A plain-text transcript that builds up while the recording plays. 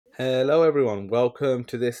Hello, everyone. Welcome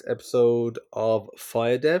to this episode of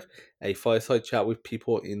FireDEV, a fireside chat with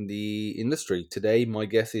people in the industry. Today, my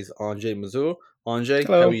guest is Andrzej Mazur. Andrzej,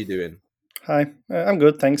 how are Hello. you doing? Hi. I'm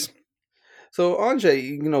good, thanks. So,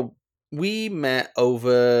 Andrzej, we met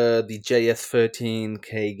over the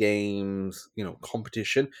js13kGames,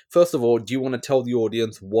 competition. First of all, do you want to tell the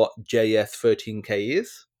audience what js13k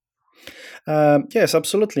is? Yes,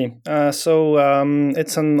 absolutely. It's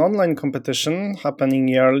an online competition happening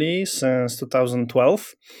yearly since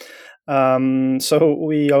 2012.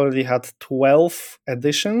 We already had 12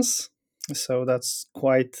 editions. So that's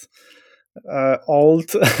quite old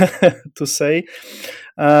to say.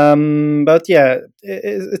 But yeah,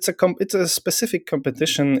 it's a specific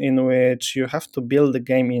competition in which you have to build a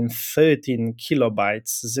game in 13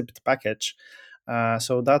 kilobytes zipped package.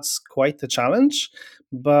 So that's quite a challenge,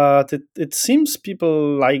 but it seems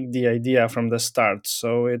people like the idea from the start.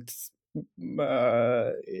 So it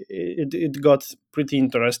got pretty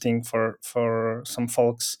interesting for some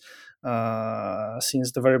folks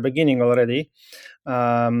since the very beginning already.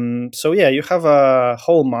 So yeah, you have a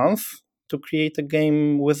whole month to create a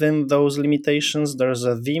game within those limitations. There's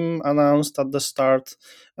a theme announced at the start,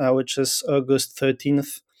 which is August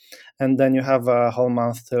 13th, and then you have a whole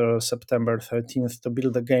month till September 13th to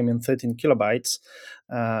build a game in 13 kilobytes.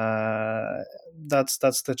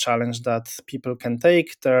 That's the challenge that people can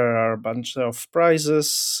take. There are a bunch of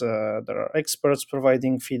prizes. There are experts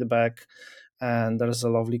providing feedback, and there's a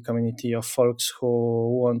lovely community of folks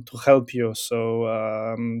who want to help you.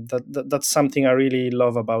 So that's something I really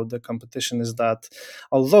love about the competition, is that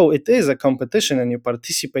although it is a competition and you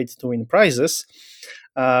participate to win prizes,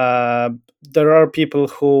 uh, there are people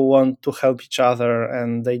who want to help each other,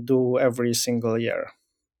 and they do every single year.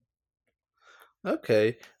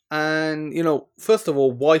 Okay. And, first of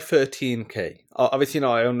all, why 13K? Obviously,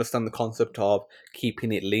 I understand the concept of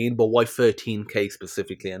keeping it lean, but why 13K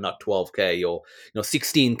specifically and not 12K or,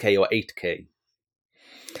 16K or 8K?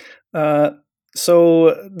 Uh,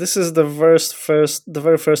 this is the very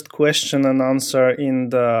first question and answer in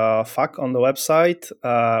the FAQ on the website.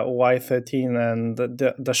 Why 13? And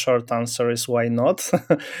the short answer is why not.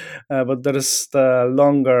 But there is the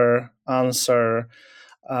longer answer,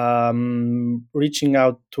 reaching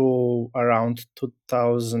out to around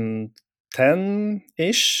 2010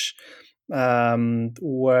 ish,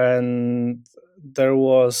 when there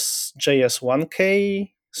was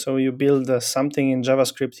JS1K. So you build something in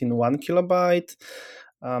JavaScript in 1 kilobyte.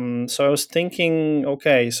 So I was thinking,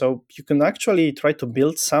 okay, so you can actually try to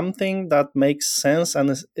build something that makes sense and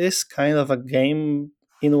is kind of a game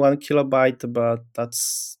in 1 kilobyte, but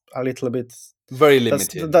that's a little bit Very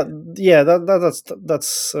that's limited. that yeah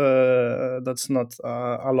that's not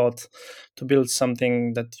a lot to build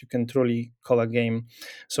something that you can truly call a game.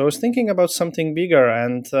 So I was thinking about something bigger,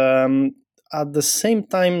 and at the same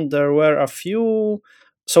time there were a few.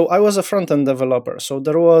 So I was a front-end developer, so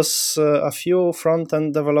there was a few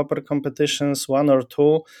front-end developer competitions, one or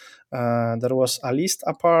two. There was a list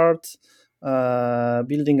apart,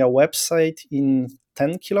 building a website in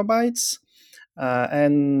 10 kilobytes,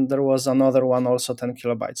 and there was another one also 10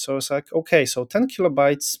 kilobytes. So it's like, okay, so 10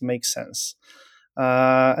 kilobytes makes sense.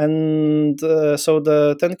 So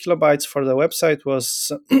the 10 kilobytes for the website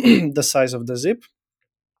was the size of the zip.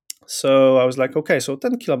 So I was like, okay, so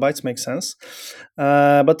 10 kilobytes makes sense,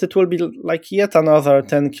 but it will be like yet another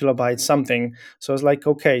 10 kilobytes something. So I was like,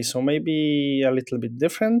 okay, so maybe a little bit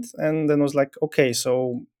different. And then I was like, okay,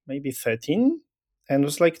 so maybe 13. And it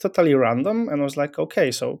was like totally random. And I was like, okay,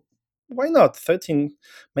 so why not? 13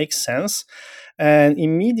 makes sense. And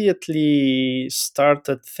immediately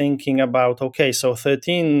started thinking about, okay, so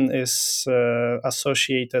 13 is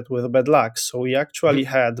associated with bad luck. So we actually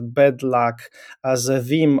had bad luck as a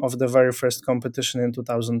theme of the very first competition in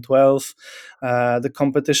 2012. The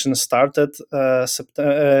competition started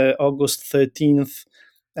August 13th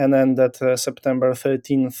and ended September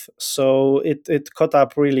 13th. So it caught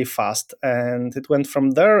up really fast, and it went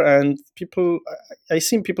from there. And I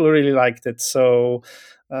seen people really liked it. So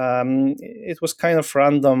it was kind of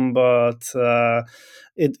random, but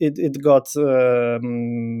it got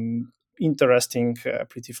interesting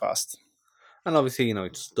pretty fast. And obviously,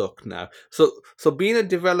 it's stuck now. So being a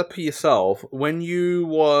developer yourself, when you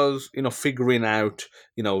was, figuring out,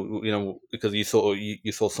 because you saw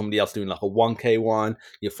somebody else doing like a 1K one,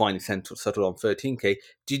 you finally settled on 13K.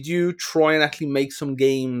 Did you try and actually make some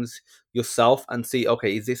games yourself and see,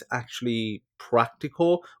 okay, is this actually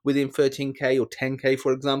practical within 13K or 10K,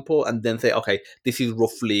 for example, and then say, okay, this is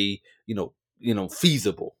roughly,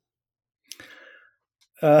 feasible?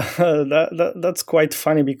 That's quite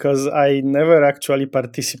funny because I never actually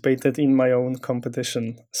participated in my own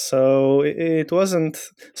competition. So it wasn't.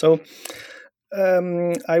 So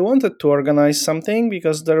I wanted to organize something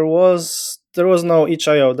because there was no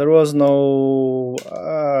itch.io. There was no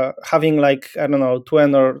having like, I don't know,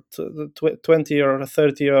 20 or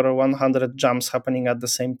 30 or 100 jumps happening at the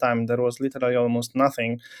same time. There was literally almost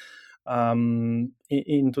nothing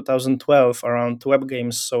in 2012 around web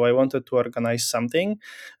games. So I wanted to organize something,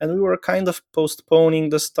 and we were kind of postponing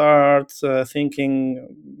the start, thinking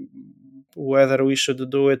whether we should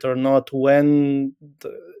do it or not, when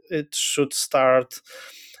it should start,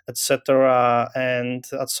 etc. And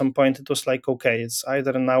at some point it was like, okay, it's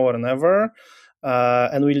either now or never.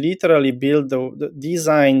 And we literally built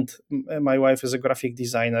designed. My wife is a graphic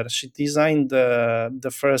designer. She designed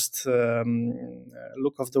the first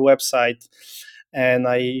look of the website, and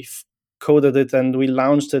coded it, and we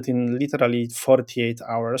launched it in literally 48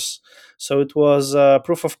 hours. So it was a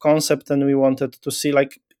proof of concept, and we wanted to see,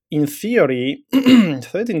 like, in theory,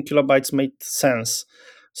 13 kilobytes made sense.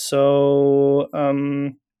 So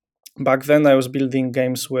back then I was building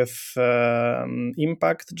games with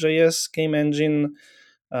Impact.js game engine.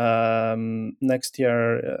 Next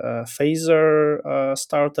year, Phaser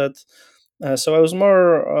started. So I was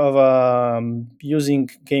more of a using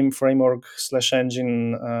game framework slash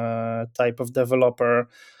engine type of developer,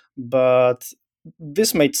 but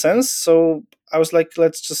this made sense. So I was like,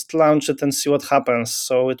 let's just launch it and see what happens.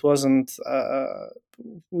 So it wasn't.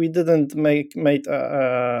 We didn't make made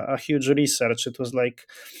a huge research. It was like,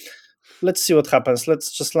 let's see what happens.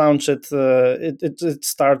 Let's just launch it. It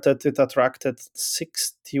started. It attracted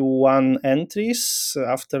 61 entries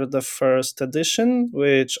after the first edition,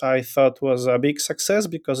 which I thought was a big success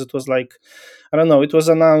because it was like, I don't know. It was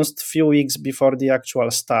announced a few weeks before the actual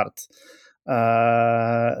start.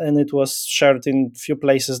 And it was shared in few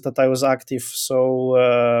places that I was active. So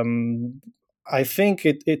I think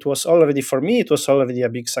it was already, for me, it was already a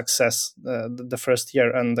big success the first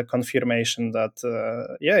year, and the confirmation that,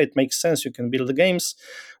 yeah, it makes sense. You can build games.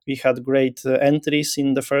 We had great entries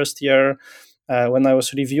in the first year. When I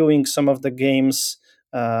was reviewing some of the games,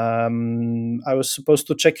 I was supposed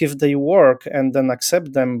to check if they work and then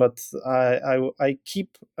accept them, but I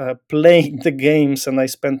keep playing the games, and I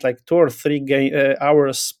spent like 2 or 3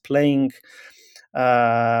 hours playing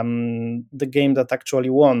the game that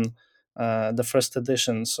actually won the first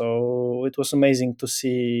edition. So it was amazing to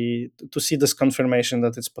see this confirmation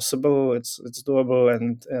that it's possible, it's doable,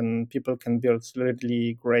 and people can build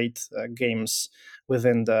really great games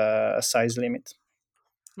within the size limit.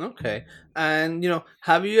 Okay. And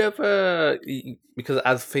have you ever, because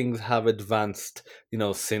as things have advanced,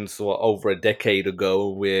 since what, over a decade ago,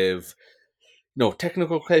 with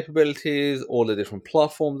technical capabilities, all the different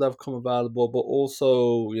platforms that have come available, but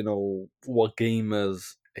also, what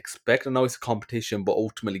gamers expect. I know it's a competition, but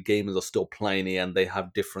ultimately gamers are still playing it and they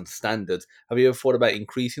have different standards. Have you ever thought about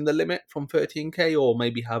increasing the limit from 13K, or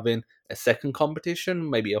maybe having a second competition,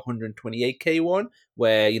 maybe a 128K one,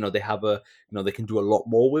 where, they have they can do a lot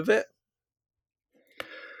more with it?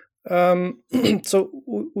 Um, so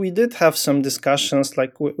we did have some discussions,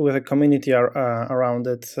 like with a community around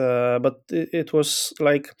it, but it was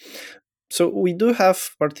like, so we do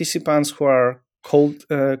have participants who are code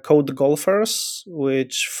golfers,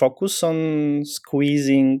 which focus on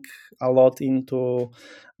squeezing a lot into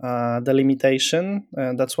the limitation.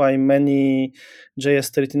 That's why many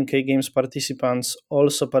js13kGames participants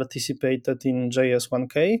also participated in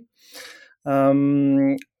js1k.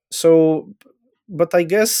 Um, so, but I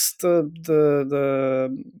guess the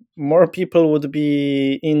more people would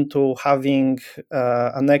be into having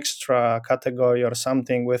an extra category or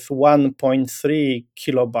something with 1.3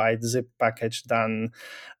 kilobyte zip package than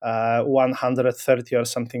 130 or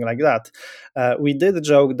something like that. We did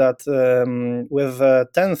joke that with the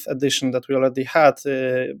 10th edition that we already had,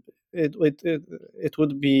 it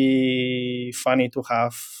would be funny to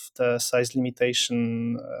have the size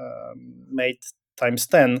limitation made times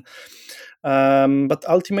 10. But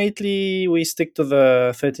ultimately, we stick to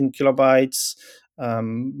the 13 kilobytes.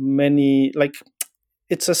 Many, like,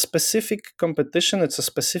 it's a specific competition, it's a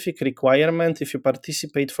specific requirement. If you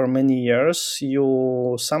participate for many years,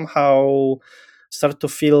 you somehow start to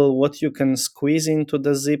feel what you can squeeze into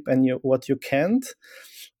the zip and what you can't.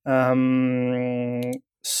 um,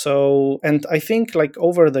 so, and I think, like,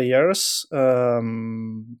 over the years,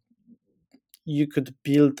 you could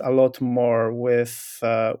build a lot more with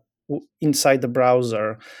inside the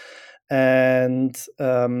browser. And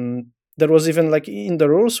there was even, like, in the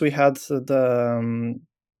rules we had, the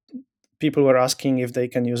people were asking if they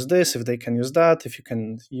can use this, if they can use that, if you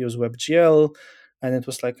can use WebGL. and it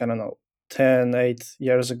was like, I don't know, 8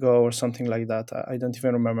 years ago or something like that. I don't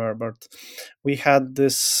even remember, but we had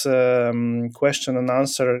this question and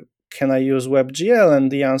answer, can I use WebGL? And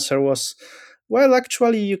the answer was, well,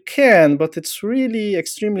 actually you can, but it's really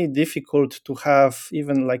extremely difficult to have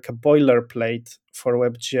even like a boilerplate for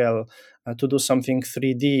WebGL to do something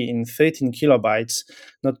 3D in 13 kilobytes,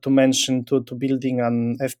 not to mention to building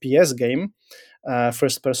an FPS game,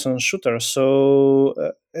 first person shooter. So,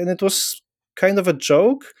 and it was kind of a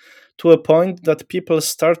joke to a point that people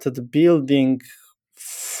started building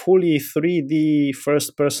fully 3D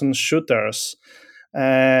first person shooters,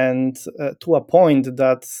 and to a point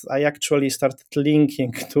that I actually started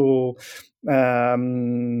linking to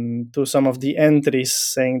some of the entries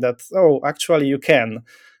saying that, oh, actually you can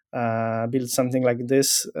build something like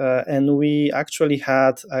this, and we actually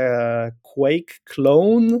had a Quake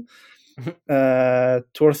clone 2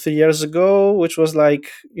 or 3 years ago, which was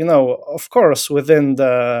like, of course, within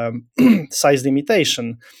the size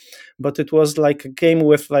limitation, but it was like a game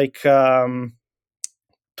with like 2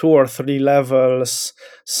 or 3 levels,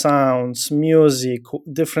 sounds, music,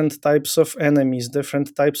 different types of enemies,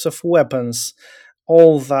 different types of weapons,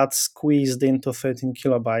 all that squeezed into 13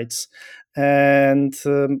 kilobytes. And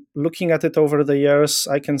looking at it over the years,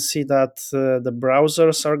 I can see that the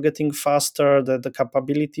browsers are getting faster, that the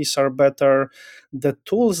capabilities are better, the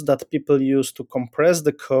tools that people use to compress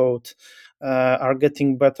the code are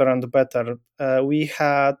getting better and better. We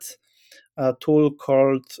had a tool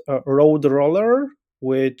called Road Roller,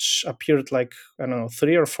 which appeared like, I don't know,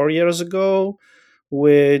 3 or 4 years ago,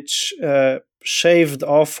 which shaved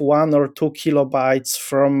off 1 or 2 kilobytes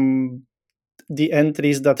from the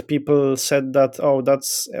entries that people said that, oh,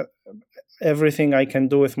 that's everything I can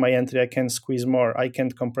do with my entry. I can squeeze more, I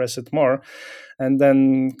can't compress it more. And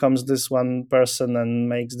then comes this one person and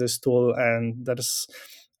makes this tool, and there's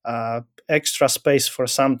extra space for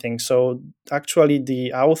something. So actually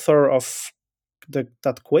the author of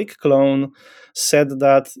that Quake clone said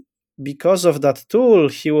that because of that tool,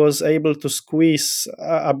 he was able to squeeze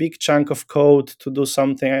a big chunk of code to do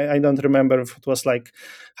something. I don't remember if it was like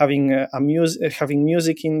having having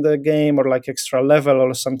music in the game or like extra level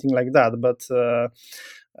or something like that. But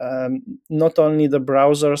not only the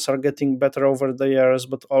browsers are getting better over the years,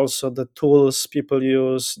 but also the tools people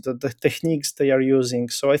use, the techniques they are using.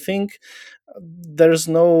 So I think there's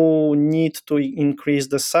no need to increase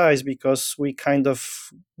the size because we kind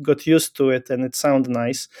of got used to it and it sounds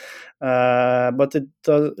nice. But it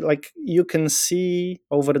does, like, you can see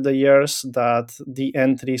over the years that the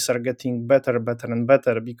entries are getting better, better, and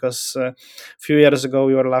better. Because a few years ago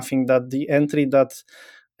we were laughing that the entry that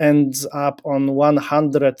ends up on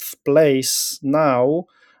 100th place now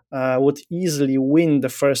would easily win the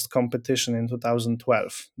first competition in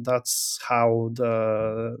 2012. That's how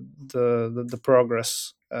the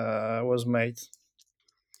progress was made.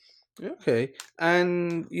 Okay,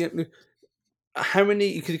 and how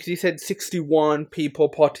many? Because you said 61 people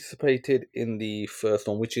participated in the first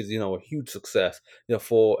one, which is a huge success.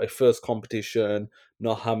 For a first competition,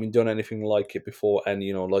 not having done anything like it before, and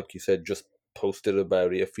like you said, just posted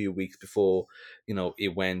about it a few weeks before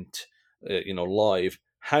it went live.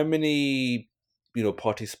 How many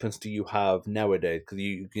participants do you have nowadays? Because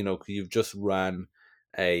cause you've just ran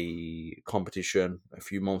a competition a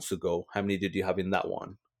few months ago. How many did you have in that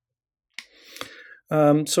one?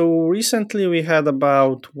 So recently we had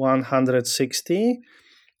about 160.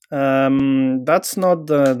 That's not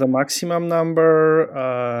the maximum number.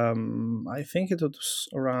 I think it was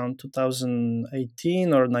around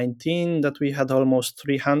 2018 or 19 that we had almost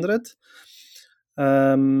 300.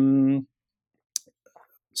 Um,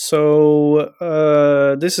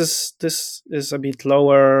 this is a bit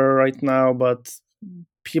lower right now, but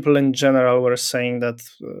people in general were saying that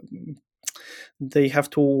they have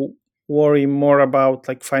to worry more about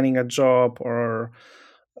like finding a job or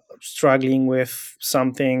struggling with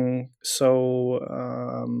something. So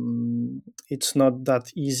it's not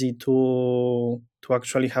that easy to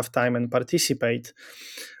actually have time and participate.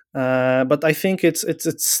 But I think it's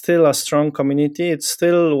still a strong community. It's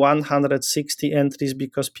still 160 entries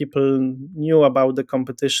because people knew about the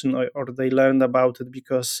competition, or they learned about it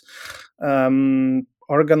because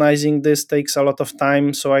organizing this takes a lot of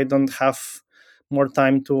time. So I don't have more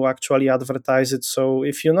time to actually advertise it. So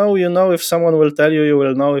if you know, you know. If someone will tell you, you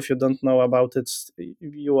will know. If you don't know about it,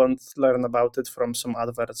 you won't learn about it from some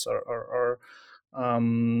adverts or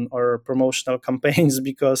promotional campaigns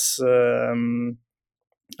because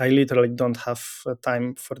I literally don't have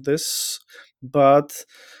time for this. But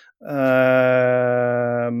um,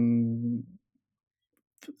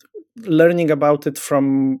 learning about it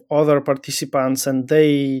from other participants, and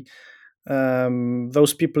they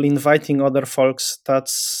those people inviting other folks,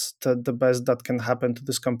 that's the best that can happen to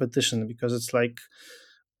this competition, because it's like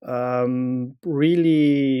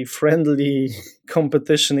really friendly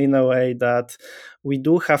competition in a way that we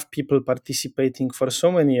do have people participating for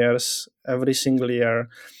so many years, every single year,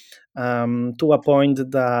 to a point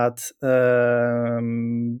that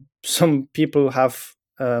some people have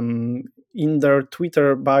in their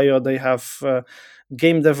Twitter bio, they have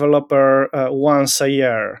game developer once a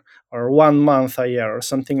year or 1 month a year or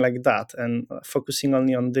something like that, and focusing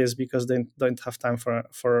only on this because they don't have time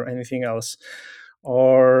for anything else.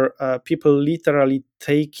 Or people literally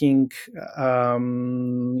taking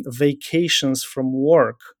vacations from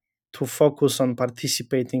work to focus on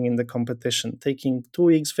participating in the competition, taking 2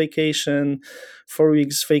 weeks vacation, 4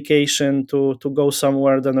 weeks vacation to go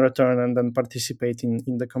somewhere, then return and then participate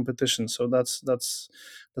in the competition. So that's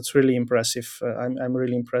really impressive. I'm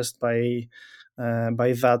really impressed by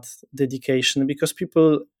that dedication, because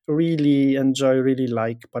people really enjoy, really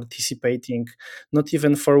like participating, not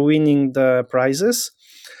even for winning the prizes,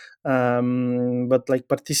 but like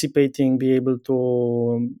participating, be able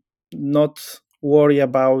to not worry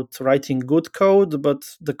about writing good code,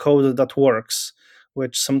 but the code that works,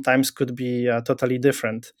 which sometimes could be totally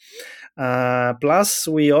different. Plus,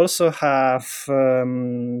 we also have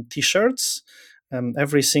t-shirts.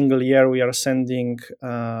 Every single year, we are sending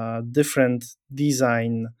differently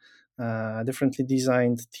designed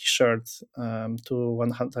t-shirts to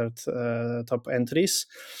 100 top entries.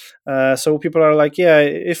 So people are like, yeah,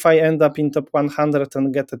 if I end up in top 100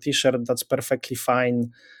 and get a t-shirt, that's perfectly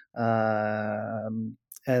fine. And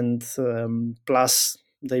plus,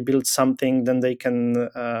 they build something, then they can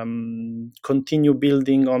continue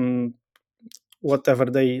building on whatever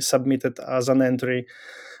they submitted as an entry,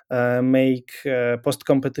 make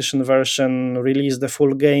post-competition version, release the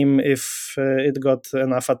full game if it got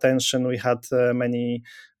enough attention. We had many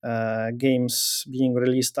games being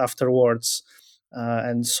released afterwards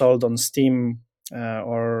and sold on Steam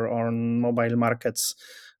or on mobile markets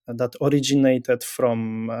that originated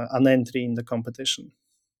from an entry in the competition.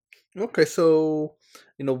 Okay, so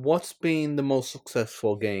what's been the most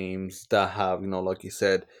successful games that have, like you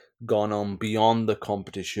said, gone on beyond the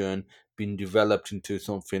competition, been developed into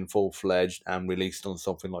something full fledged and released on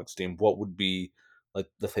something like Steam? What would be, like,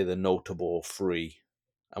 let's say, the notable three,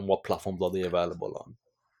 and what platforms are they available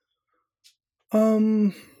on?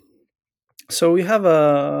 Um, so we have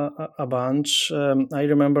a bunch. I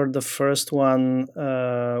remember the first one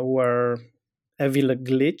were Evil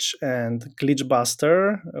Glitch and Glitch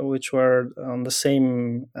Buster, which were on the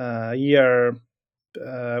same year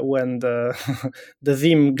when the the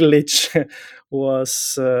Vim glitch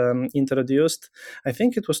was introduced. I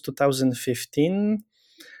think it was 2015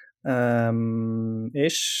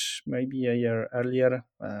 ish, maybe a year earlier,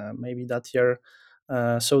 maybe that year.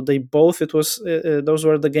 So they both, it was those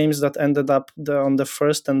were the games that ended up on the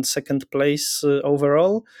first and second place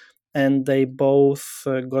overall, and they both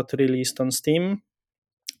got released on Steam,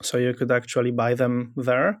 so you could actually buy them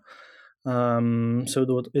there.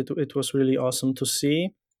 So it was really awesome to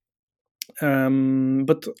see.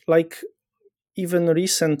 But like even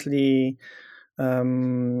recently,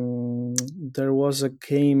 there was a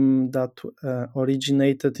game that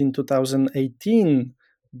originated in 2018,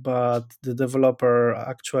 but the developer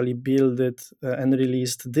actually built it and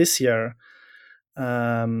released this year.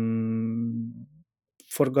 Um,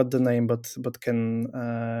 Forgot the name, but can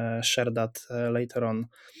share that later on.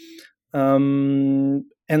 And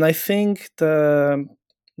I think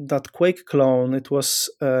that Quake clone, it was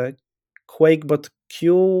Quake, but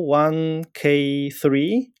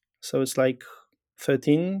Q1K3, so it's like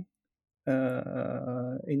 13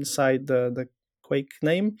 inside the Quake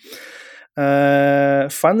name.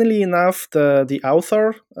 Funnily enough, the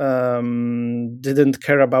author didn't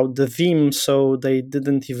care about the theme, so they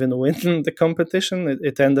didn't even win the competition.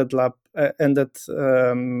 It ended like, I don't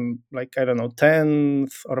know,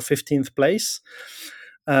 10th or 15th place.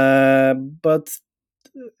 But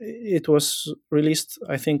it was released,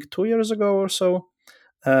 I think, 2 years ago or so.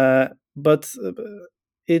 But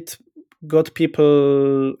it got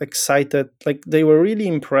people excited. Like, they were really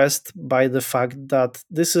impressed by the fact that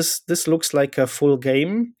this looks like a full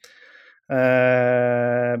game,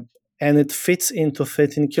 and it fits into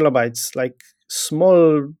 13 kilobytes. Like,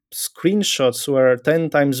 small screenshots were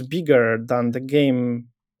 10 times bigger than the game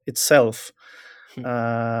itself.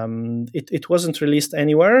 It wasn't released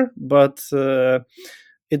anywhere, but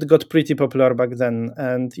it got pretty popular back then,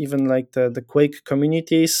 and even like the Quake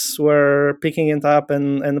communities were picking it up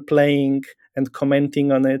and playing and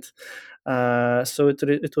commenting on it. So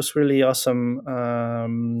it was really awesome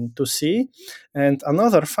to see. And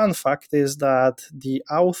another fun fact is that the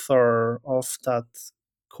author of that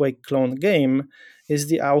Quake clone game is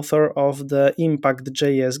the author of the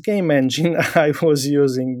Impact.js game engine I was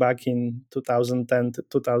using back in 2010 to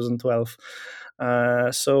 2012.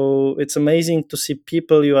 So it's amazing to see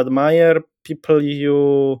people you admire, people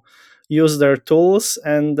you use their tools,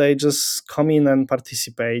 and they just come in and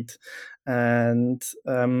participate. And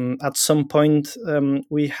at some point,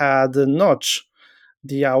 we had Notch,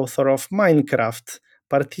 the author of Minecraft,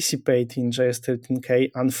 participate in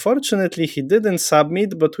js13k. Unfortunately, he didn't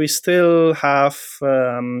submit, but we still have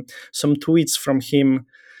some tweets from him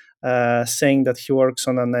saying that he works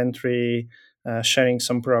on an entry, sharing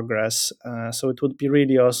some progress. So it would be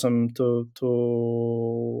really awesome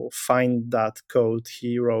to find that code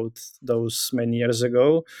he wrote those many years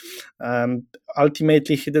ago.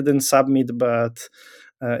 Ultimately, he didn't submit, but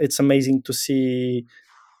it's amazing to see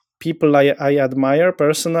people I admire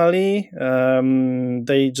personally.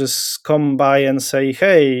 They just come by and say,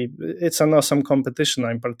 "Hey, it's an awesome competition.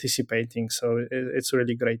 I'm participating." So it's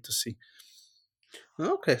really great to see.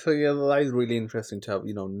 Okay, so yeah, that is really interesting to have,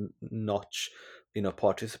 Notch,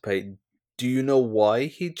 participate. Do you know why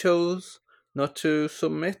he chose not to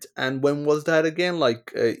submit? And when was that again?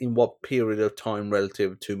 Like, in what period of time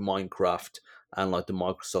relative to Minecraft and like the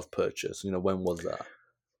Microsoft purchase? When was that?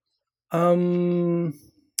 Um,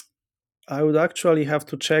 I would actually have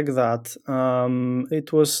to check that.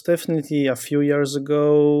 It was definitely a few years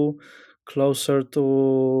ago, closer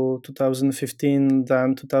to 2015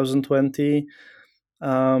 than 2020.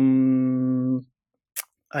 Um,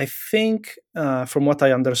 I think, from what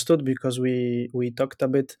I understood, because we talked a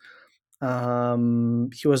bit,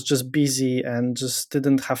 he was just busy and just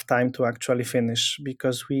didn't have time to actually finish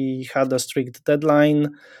because we had a strict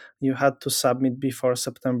deadline. You had to submit before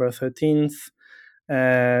September 13th,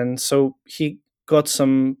 and so he got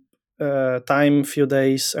some time, few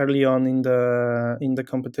days early on in the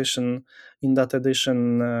competition, in that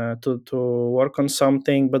edition, to work on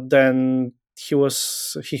something, but then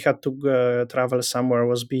he had to travel somewhere,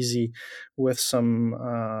 was busy with some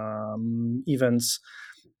events,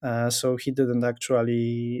 so he didn't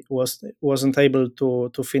actually wasn't able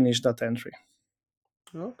to finish that entry.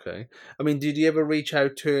 Okay. I mean, did you ever reach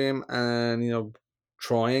out to him and,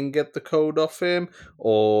 try and get the code off him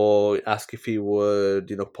or ask if he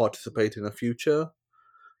would, participate in a future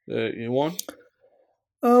one?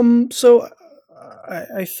 So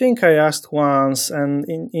I think I asked once, and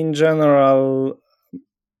in general,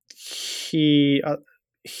 he uh,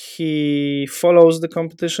 he follows the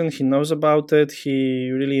competition. He knows about it. He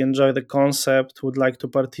really enjoyed the concept. Would like to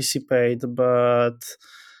participate, but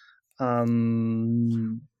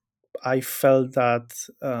um, I felt that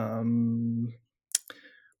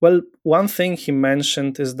well, one thing he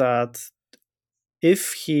mentioned is that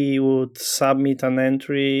if he would submit an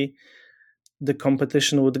entry, the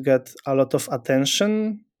competition would get a lot of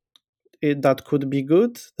attention. That could be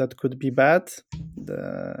good, that could be bad.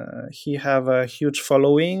 He have a huge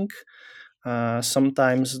following.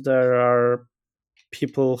 Sometimes there are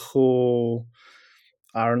people who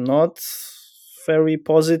are not very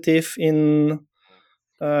positive in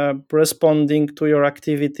responding to your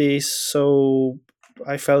activities. So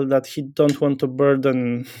I felt that he don't want to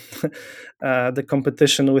burden the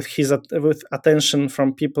competition with with attention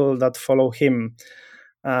from people that follow him,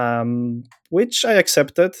 which I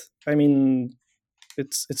accepted. I mean,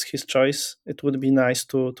 it's his choice. It would be nice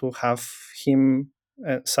to have him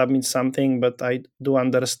submit something, but I do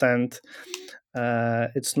understand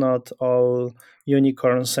it's not all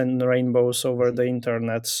unicorns and rainbows over the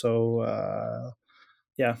internet. So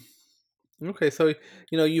yeah. Okay, so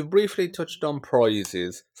you've briefly touched on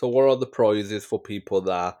prizes. So what are the prizes for people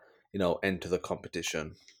that enter the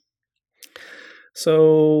competition?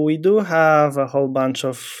 So we do have a whole bunch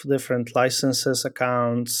of different licenses,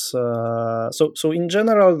 accounts. So in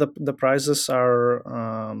general, the prizes are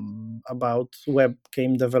about web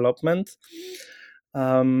game development.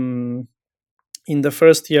 Um, in the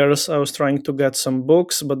first years, I was trying to get some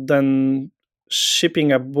books, but then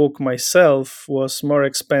shipping a book myself was more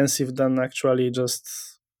expensive than actually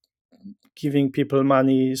just giving people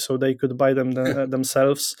money so they could buy them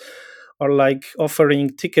themselves, or like offering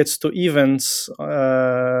tickets to events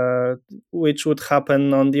which would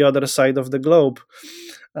happen on the other side of the globe,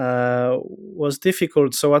 was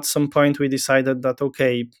difficult. So at some point we decided that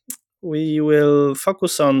okay, we will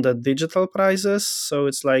focus on the digital prizes. So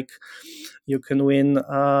it's like you can win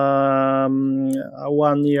a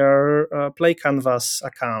 1 year Play Canvas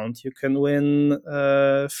account. You can win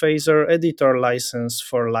a Phaser editor license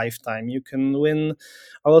for lifetime. You can win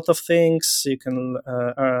a lot of things. You can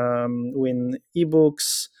win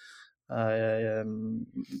ebooks,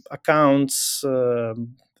 accounts,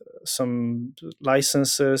 some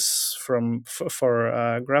licenses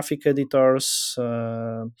for graphic editors.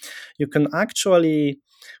 You can actually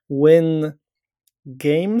win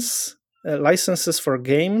games, licenses for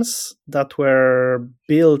games that were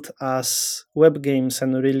built as web games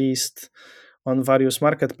and released on various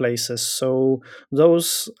marketplaces. So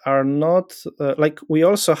those are not like, we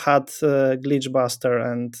also had Glitchbuster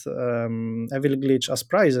and Evil Glitch as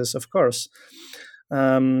prizes, of course.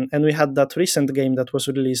 And we had that recent game that was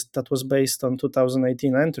released that was based on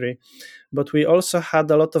 2018 entry, but we also had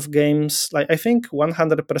a lot of games. Like, I think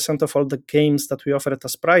 100% of all the games that we offered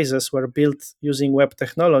as prizes were built using web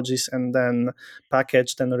technologies and then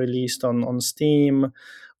packaged and released on Steam,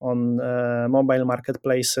 on mobile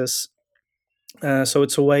marketplaces. So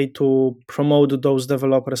it's a way to promote those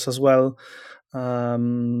developers as well.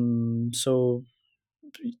 So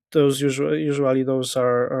those usually those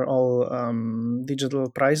are all digital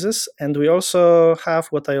prizes, and we also have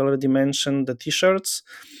what I already mentioned, the t-shirts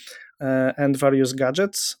and various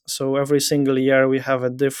gadgets. So every single year we have a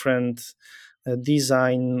different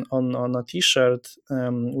design on a t-shirt,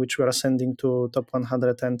 which we are sending to top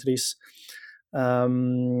 100 entries,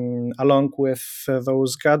 along with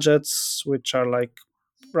those gadgets, which are like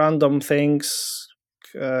random things,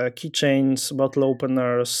 keychains, bottle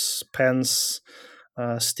openers, pens,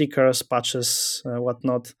 stickers, patches,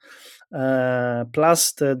 whatnot.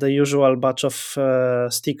 Plus the usual batch of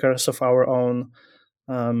stickers of our own.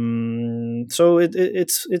 So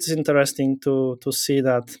it's interesting to see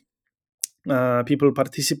that people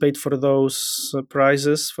participate for those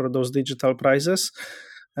prizes, for those digital prizes.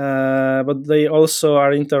 But they also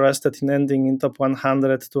are interested in ending in top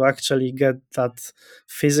 100 to actually get that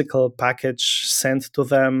physical package sent to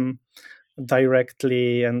them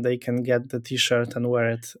directly, and they can get the t-shirt and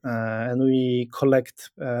wear it. And we collect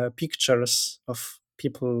pictures of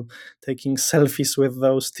people taking selfies with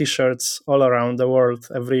those t-shirts all around the world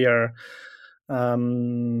every year.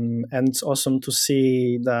 And it's awesome to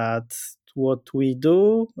see that what we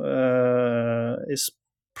do is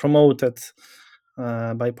promoted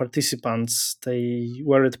by participants. They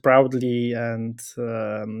wear it proudly, and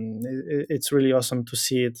it's really awesome to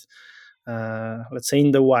see it, let's say,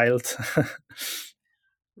 in the wild.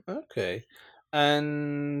 Okay.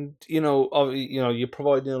 And you're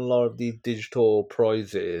providing a lot of these digital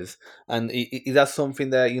prizes, and is that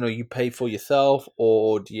something that you pay for yourself,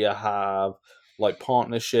 or do you have like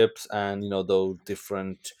partnerships and those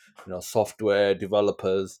different software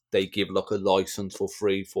developers, they give like a license for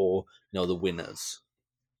free for the winners?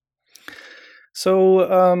 So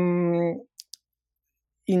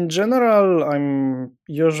in general, I'm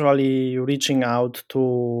usually reaching out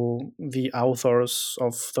to the authors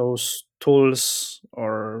of those tools,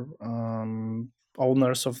 or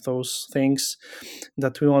owners of those things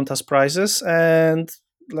that we want as prizes. And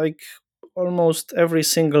like, almost every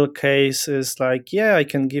single case is like, yeah, I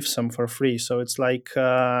can give some for free. So it's like,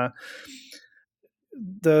 the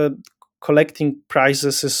collecting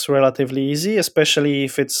prizes is relatively easy, especially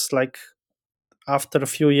if it's like after a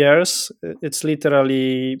few years. It's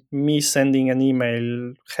literally me sending an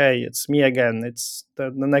email, hey, it's me again, it's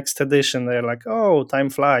the next edition. They're like, oh, time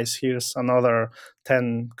flies, here's another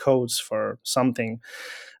 10 codes for something.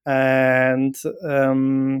 And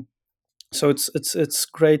so it's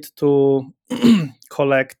great to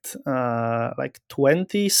collect like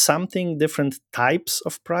 20 something different types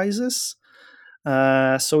of prizes,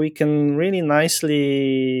 so we can really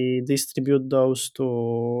nicely distribute those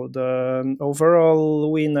to the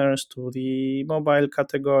overall winners, to the mobile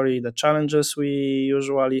category, the challenges we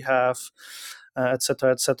usually have,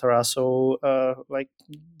 etc., etc. So, like,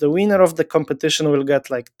 the winner of the competition will get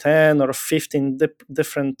like 10 or 15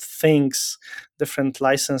 different things, different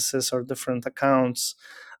licenses or different accounts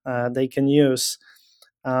they can use.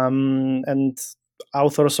 And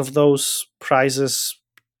authors of those prizes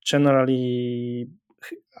generally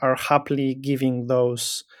are happily giving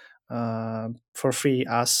those for free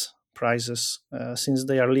as prizes, since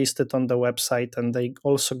they are listed on the website, and they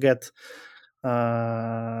also get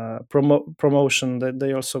promotion. That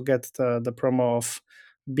they also get the promo of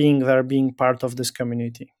being there, being part of this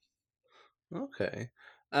community. Okay.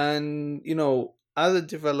 And as a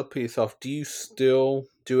developer yourself, do you still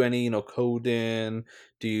do any coding?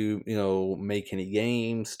 Do you make any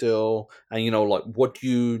games still? And like what do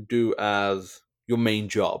you do as your main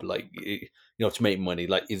job? Like to make money.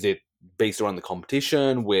 Like is it based around the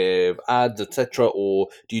competition with ads, etc., or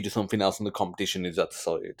do you do something else and the competition is that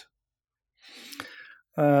side?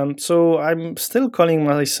 So I'm still calling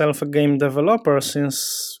myself a game developer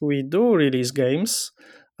since we do release games.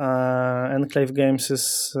 Enclave Games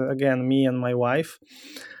is again me and my wife.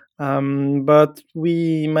 But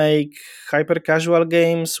we make hyper casual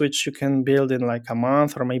games which you can build in like a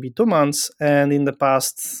month or maybe 2 months. And in the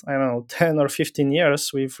past, I don't know, 10 or 15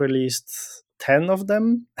 years, we've released 10 of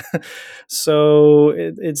them. So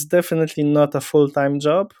it's definitely not a full time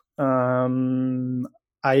job.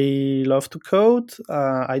 I love to code.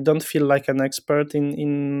 I don't feel like an expert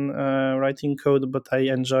in writing code, but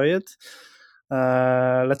I enjoy it.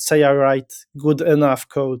 Let's say I write good enough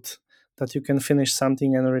code that you can finish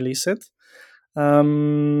something and release it.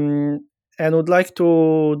 And would like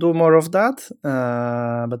to do more of that.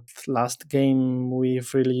 But last game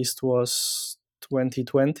we've released was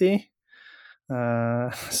 2020.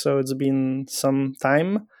 So it's been some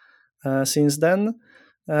time since then.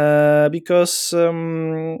 Because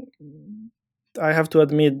I have to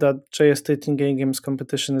admit that js13kGames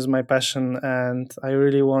competition is my passion, and I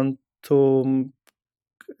really want to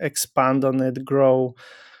expand on it, grow,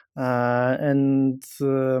 and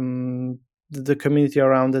the community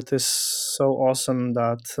around it is so awesome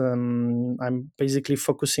that I'm basically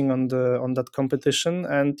focusing on that competition.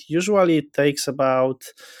 And usually it takes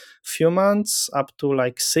about few months up to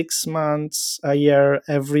like 6 months, a year,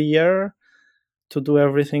 every year to do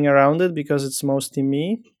everything around it because it's mostly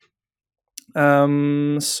me.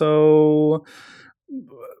 So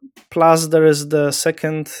plus there is the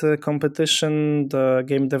second competition, the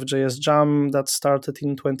Game Dev JS Jam that started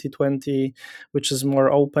in 2020, which is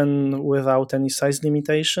more open without any size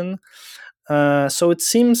limitation. So it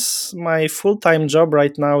seems my full-time job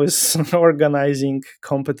right now is organizing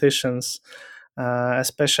competitions,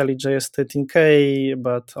 especially JS13K,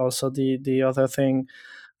 but also the other thing,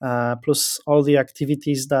 plus all the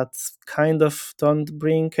activities that kind of don't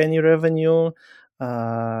bring any revenue,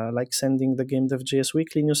 like sending the Game Dev JS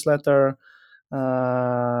weekly newsletter,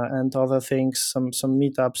 and other things, some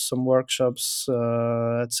meetups, some workshops,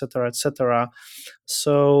 etc., etc.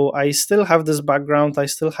 So I still have this background. I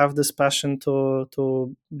still have this passion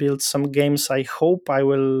to build some games. I hope I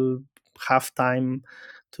will have time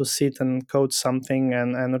to sit and code something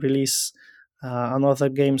and release another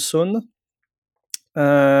game soon.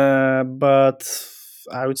 But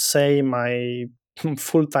I would say my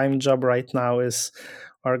full time job right now is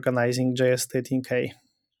organizing JS13K.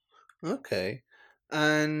 Okay.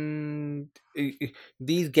 And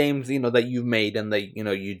these games, that you've made and that,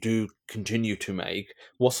 you do continue to make,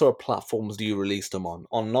 what sort of platforms do you release them on?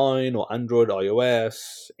 Online or Android,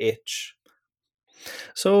 iOS, itch?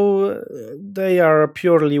 So they are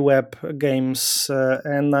purely web games,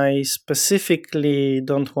 and I specifically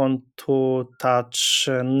don't want to touch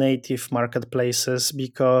native marketplaces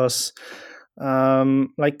because,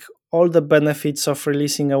 like, all the benefits of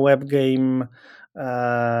releasing a web game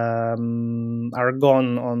are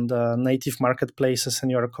gone on the native marketplaces,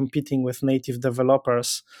 and you're competing with native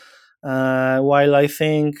developers. While I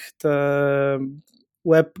think the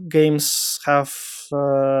web games have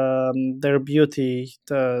their beauty,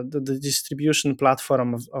 the distribution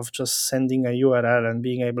platform of just sending a URL and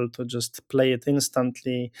being able to just play it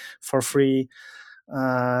instantly for free,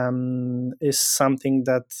 is something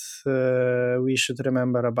that we should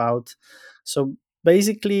remember about. So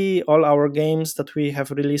basically, all our games that we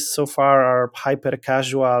have released so far are hyper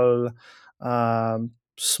casual,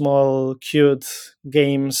 small, cute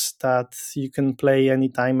games that you can play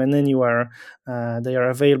anytime and anywhere. They are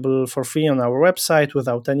available for free on our website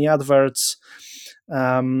without any adverts.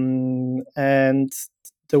 And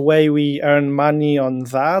the way we earn money on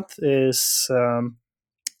that is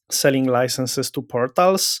selling licenses to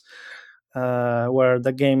portals, where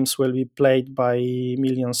the games will be played by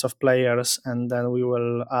millions of players, and then we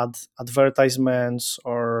will add advertisements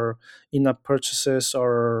or in-app purchases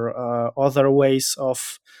or other ways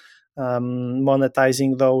of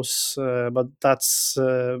monetizing those. But that's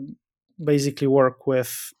basically work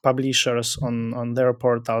with publishers on their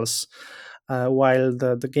portals, while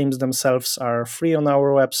the games themselves are free on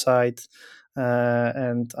our website,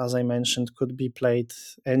 and as I mentioned, could be played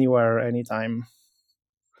anywhere, anytime.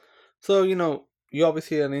 So, you're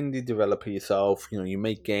obviously an indie developer yourself. You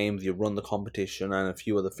make games, you run the competition, and a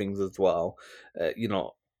few other things as well. A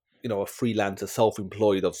freelancer,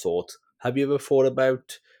 self-employed of sorts. Have you ever thought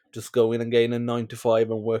about just going and getting a 9 to 5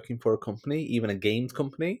 and working for a company, even a games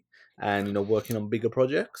company? and working on bigger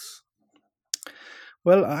projects?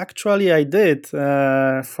 Well, actually, I did.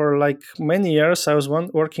 For like many years, I was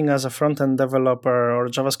working as a front-end developer or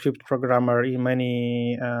JavaScript programmer in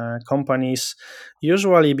many companies,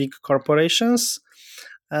 usually big corporations.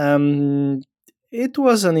 Um, it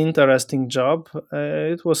was an interesting job.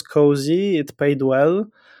 It was cozy. It paid well.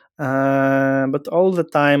 But all the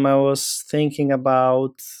time, I was thinking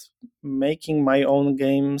about making my own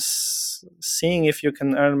games, seeing if you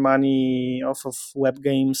can earn money off of web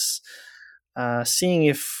games, seeing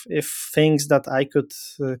if things that I could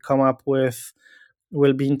come up with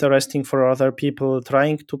will be interesting for other people,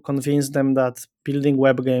 trying to convince them that building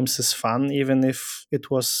web games is fun, even if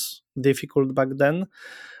it was difficult back then.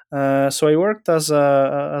 So I worked as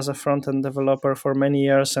a front end developer for many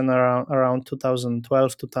years, and around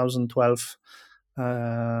 2012,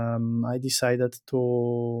 I decided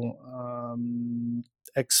to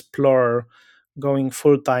explore going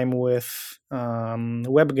full time with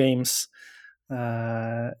web games.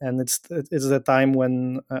 And it's the time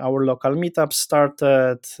when our local meetup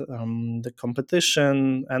started, the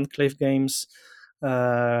competition, Enclave Games,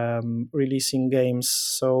 releasing games.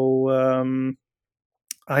 So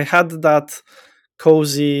I had that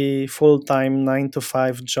cozy full time 9 to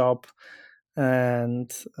 5 job, and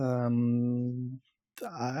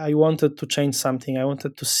I wanted to change something. I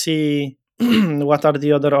wanted to see what are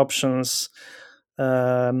the other options,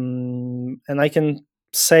 and I can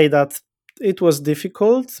say that it was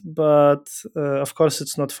difficult, but of course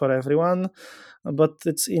it's not for everyone. But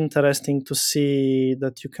it's interesting to see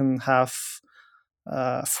that you can have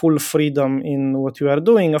full freedom in what you are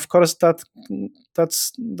doing. Of course, that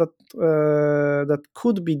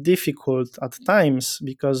could be difficult at times,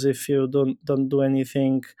 because if you don't do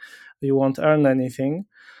anything, you won't earn anything.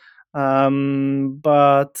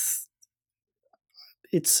 But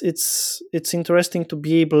it's interesting to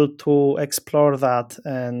be able to explore that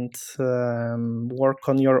and work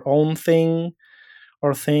on your own thing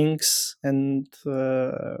or things, and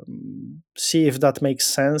see if that makes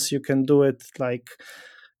sense. You can do it like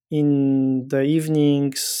in the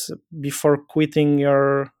evenings before quitting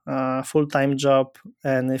your full-time job,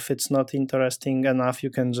 and if it's not interesting enough, you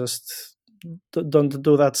can just don't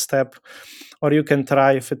do that step, or you can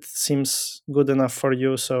try if it seems good enough for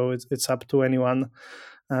you. So it's up to anyone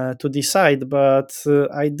to decide. But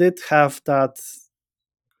I did have that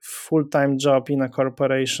full-time job in a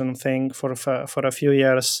corporation thing for a few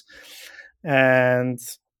years, and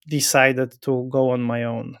decided to go on my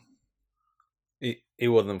own. It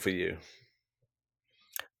wasn't for you.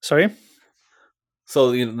 Sorry.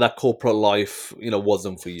 So that corporate life,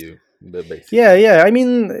 wasn't for you, basically. Yeah. I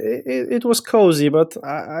mean, it was cozy, but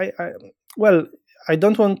well, I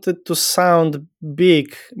don't want it to sound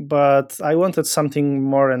big, but I wanted something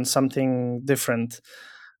more and something different.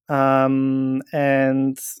 And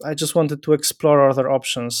I just wanted to explore other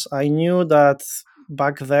options. I knew that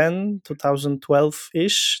back then, 2012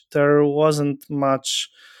 ish, there wasn't much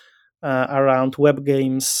around web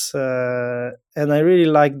games, and I really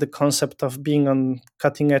liked the concept of being on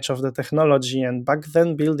cutting edge of the technology. And back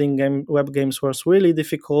then, building web games was really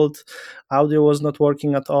difficult. Audio was not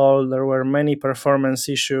working at all. There were many performance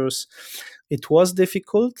issues. It was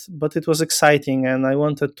difficult, but it was exciting, and I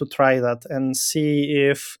wanted to try that and see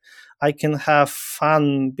if I can have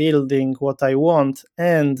fun building what I want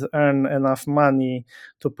and earn enough money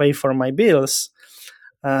to pay for my bills,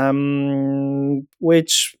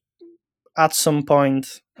 which at some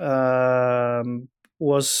point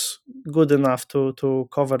was good enough to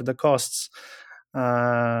cover the costs.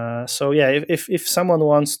 So yeah, if someone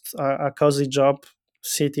wants a cozy job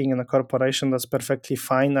sitting in a corporation, that's perfectly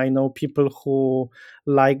fine. I know people who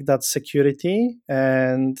like that security,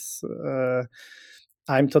 and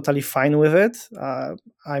I'm totally fine with it.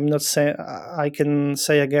 I'm not saying, I can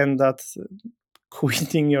say again that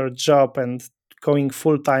quitting your job and going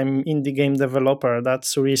full-time indie game developer,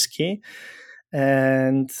 that's risky,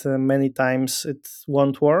 and many times it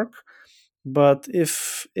won't work. But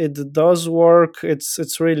if it does work,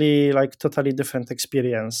 it's really like totally different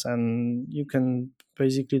experience, and you can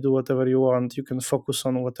basically do whatever you want. You can focus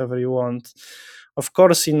on whatever you want, of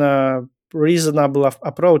course in a reasonable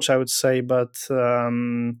approach, I would say. But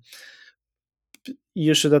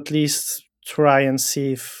you should at least try and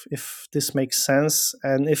see if this makes sense,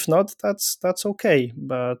 and if not, that's okay.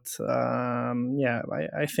 But yeah,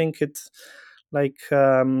 I think it, like,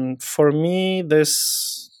 for me,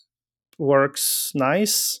 this works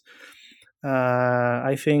nice.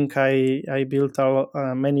 I think I built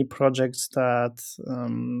many projects that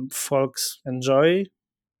folks enjoy.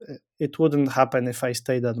 It wouldn't happen if I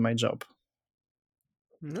stayed at my job.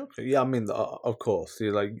 Okay, yeah, I mean, of course,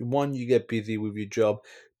 you like one, you get busy with your job.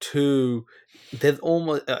 Two, there's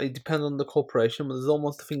almost it depends on the corporation, but there's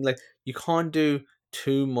almost a thing like you can't do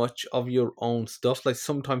too much of your own stuff. Like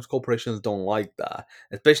sometimes corporations don't like that,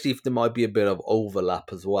 especially if there might be a bit of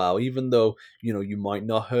overlap as well. Even though you might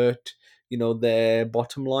not hurt their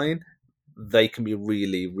bottom line, they can be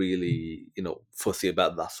really, really fussy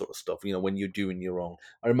about that sort of stuff. When you're doing your own.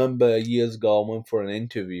 I remember years ago I went for an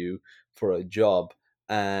interview for a job,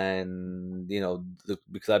 and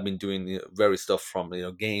because I've been doing various stuff from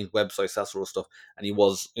games, websites, that sort of stuff, and he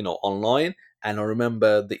was online. And I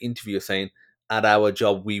remember the interviewer saying, "At our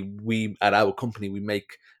job, we at our company we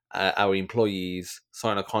make our employees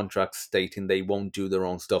sign a contract stating they won't do their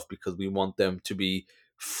own stuff because we want them to be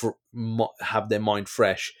have their mind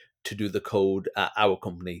fresh to do the code at our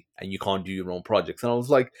company, and you can't do your own projects." And I was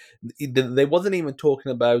like, they wasn't even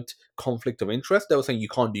talking about conflict of interest. They were saying you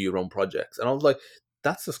can't do your own projects, and I was like,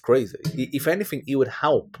 that's just crazy. If anything, it would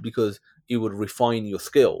help because it would refine your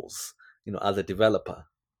skills, as a developer.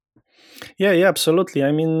 Yeah, yeah, absolutely.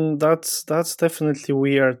 I mean, that's definitely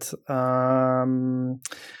weird. I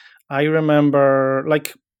remember,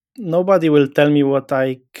 like, nobody will tell me what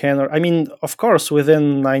I can. Or I mean, of course,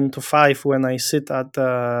 within 9 to 5, when I sit at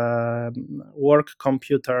the work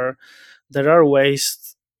computer, there are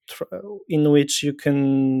ways tr- in which you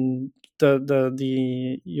can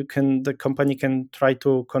the company can try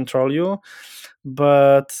to control you,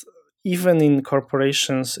 but even in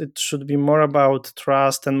corporations it should be more about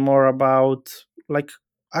trust and more about, like,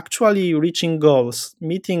 actually reaching goals,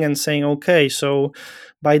 meeting and saying, okay, so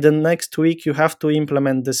by the next week you have to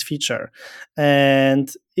implement this feature,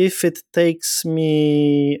 and if it takes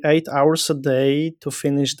me 8 hours a day to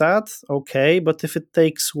finish that, okay, but if it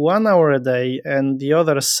takes 1 hour a day and the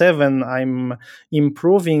other 7 I'm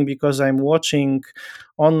improving because I'm watching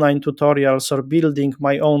online tutorials or building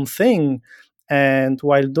my own thing, and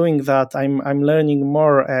while doing that I'm learning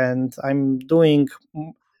more and I'm doing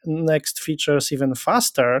next features even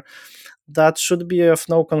faster, that should be of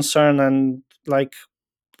no concern. And, like,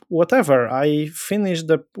 whatever I finished,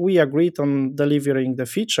 the we agreed on delivering the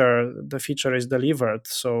feature is delivered.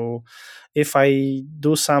 So if I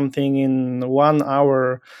do something in 1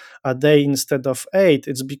 hour a day instead of 8,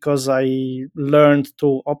 it's because I learned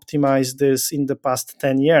to optimize this in the past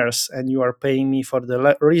 10 years, and you are paying me for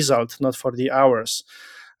the result, not for the hours.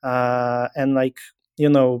 And, like, you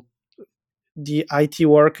know the IT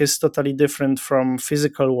work is totally different from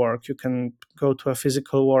physical work. You can go to a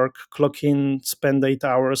physical work, clock in, spend 8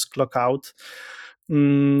 hours, clock out.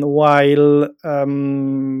 While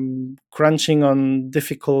crunching on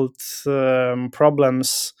difficult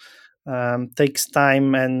problems takes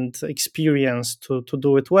time and experience to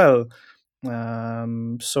do it well.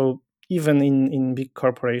 So even in big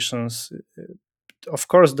corporations, of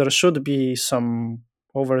course, there should be some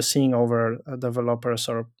overseeing over developers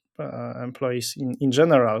or employees in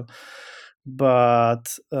general,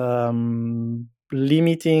 but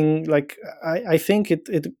limiting, like, I think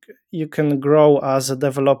it you can grow as a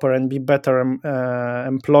developer and be better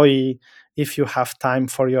employee if you have time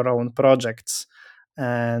for your own projects,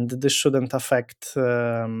 and this shouldn't affect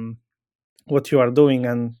what you are doing.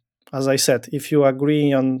 And as I said, if you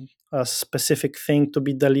agree on a specific thing to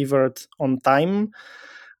be delivered on time,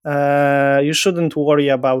 you shouldn't worry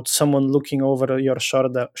about someone looking over your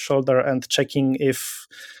shoulder and checking if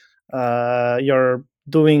you're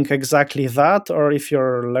doing exactly that, or if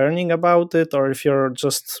you're learning about it, or if you're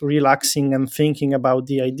just relaxing and thinking about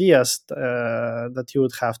the ideas that you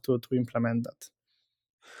would have to implement that.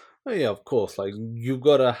 Oh, yeah, of course. Like you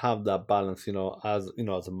gotta have that balance, as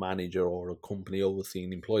a manager or a company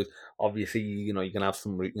overseeing employees. Obviously, you can have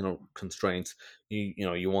some, constraints.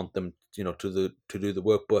 You want them, to do the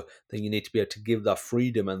work, but then you need to be able to give that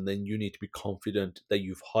freedom, and then you need to be confident that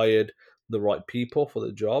you've hired the right people for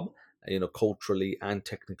the job, culturally and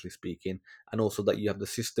technically speaking, and also that you have the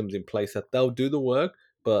systems in place that they'll do the work,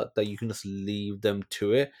 but that you can just leave them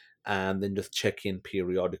to it and then just check in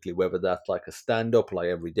periodically, whether that's like a stand up, like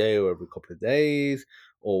every day or every couple of days,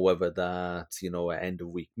 or whether that's an end of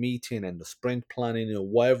week meeting, end of sprint planning,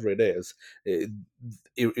 whatever it is. It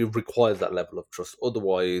requires that level of trust.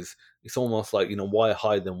 Otherwise, it's almost like why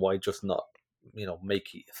hide them? Why just not?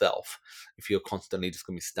 Make it yourself if you're constantly just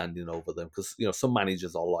going to be standing over them, because some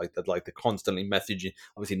managers are like that, like they're constantly messaging.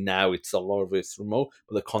 Obviously now it's a lot of it's remote,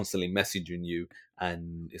 but they're constantly messaging you,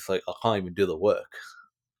 and it's like I can't even do the work.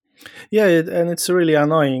 Yeah, and it's really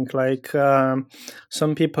annoying. Like,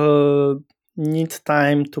 some people need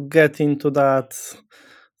time to get into that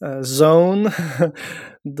zone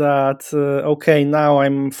that okay, now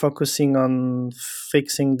I'm focusing on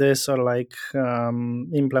fixing this or like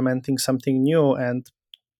implementing something new, and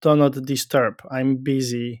do not disturb, I'm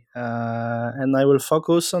busy, and I will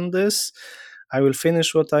focus on this. I will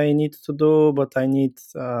finish what I need to do, but I need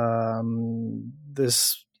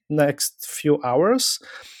this next few hours.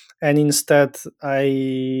 And instead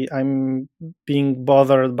I'm being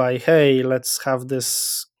bothered by, hey, let's have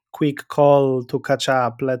this quick call to catch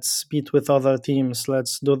up, let's meet with other teams,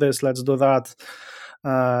 let's do this, let's do that.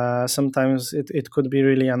 Sometimes it could be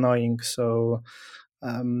really annoying. So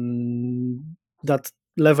that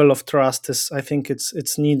level of trust is, I think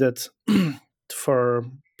it's needed for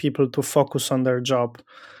people to focus on their job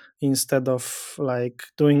instead of like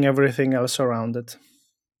doing everything else around it.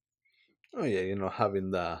 Oh yeah,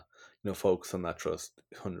 having that, focus on that trust,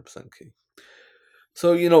 100% key.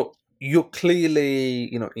 So you're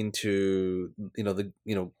clearly into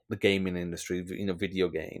the gaming industry, video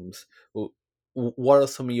games. What are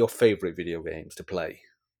some of your favorite video games to play?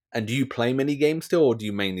 And do you play many games still, or do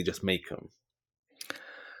you mainly just make them?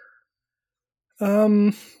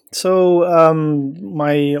 Um,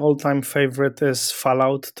 my all-time favorite is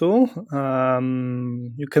Fallout 2.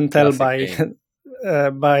 You can tell Classic by game.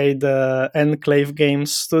 by the Enclave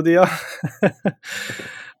Games studio.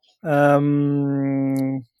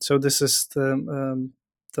 So this is the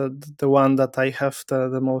one that I have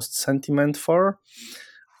the most sentiment for.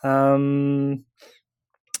 Um,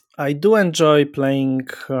 I do enjoy playing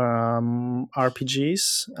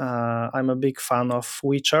RPGs. I'm a big fan of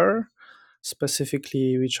Witcher,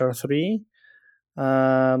 specifically Witcher 3.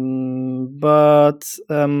 I'm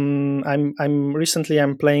recently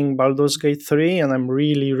I'm playing Baldur's Gate 3, and I'm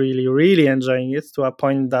really really really enjoying it to a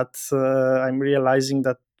point that I'm realizing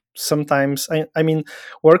that sometimes I mean,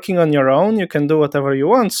 working on your own you can do whatever you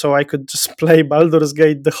want, so I could just play Baldur's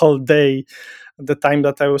Gate the whole day, the time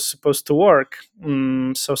that I was supposed to work.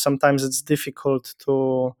 So sometimes it's difficult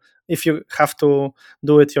to, if you have to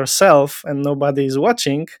do it yourself and nobody is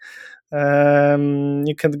watching,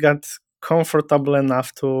 you can get comfortable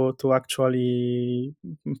enough to actually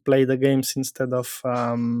play the games instead of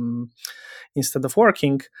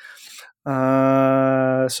working.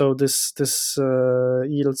 So this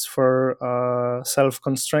yields for self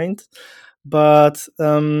constraint, but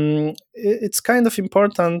it's kind of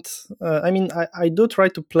important. I mean, I do try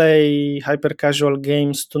to play hyper casual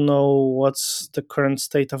games to know what's the current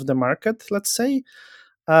state of the market, let's say.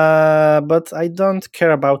 But I don't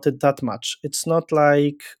care about it that much. It's not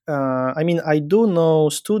like, I mean, I do know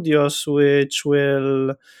studios which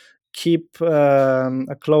will keep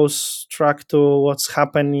a close track to what's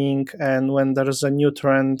happening, and when there's a new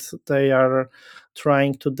trend, they are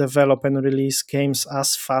trying to develop and release games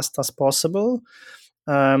as fast as possible.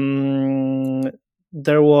 um,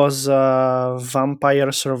 there was a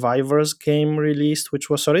Vampire Survivors game released, which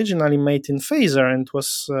was originally made in Phaser and it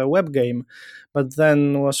was a web game, but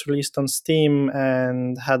then was released on Steam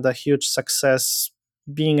and had a huge success,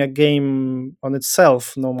 being a game on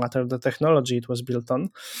itself, no matter the technology it was built on.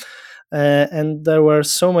 And there were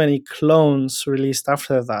so many clones released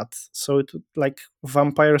after that. So it, like,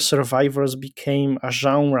 Vampire Survivors became a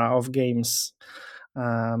genre of games,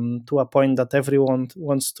 to a point that everyone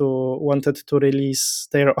wanted to release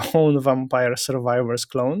their own Vampire Survivors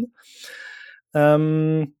clone.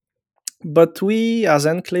 Um, but we, as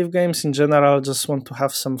Enclave Games in general, just want to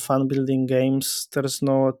have some fun building games. There's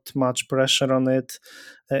not much pressure on it.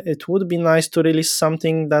 It would be nice to release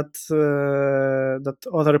something that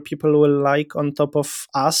other people will like on top of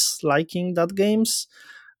us liking that games.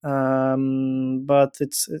 But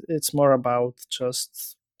it's more about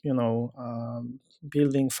just,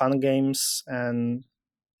 building fun games and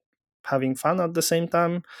having fun at the same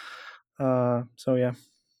time. So yeah.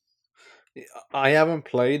 I haven't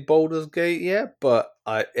played Baldur's Gate yet, but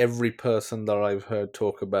every person that I've heard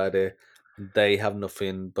talk about it, they have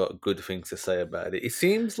nothing but good things to say about it. It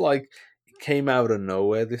seems like it came out of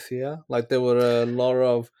nowhere this year. Like there were a lot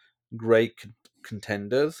of great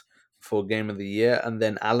contenders for Game of the Year, and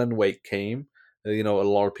then Alan Wake came. A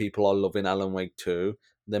lot of people are loving Alan Wake too.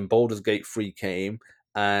 Then Baldur's Gate 3 came,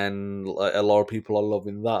 and a lot of people are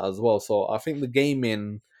loving that as well. So I think the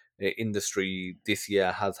gaming industry this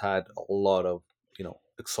year has had a lot of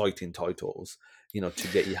exciting titles to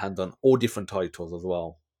get your hands on, all different titles as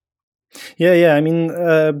well. Yeah. I mean,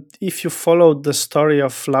 if you followed the story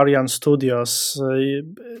of Larian Studios,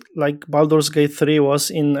 like Baldur's Gate 3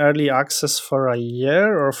 was in early access for a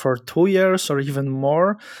year or for 2 years or even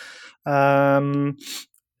more. Um,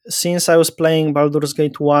 since I was playing Baldur's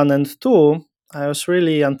Gate 1 and 2, I was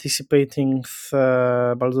really anticipating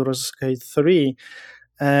Baldur's Gate 3.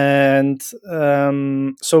 And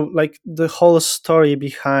so like the whole story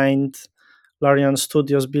behind Larian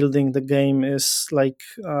Studios building the game is like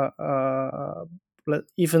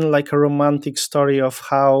even like a romantic story of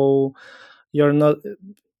how you're not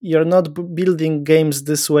building games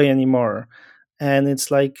this way anymore, and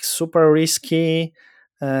it's like super risky.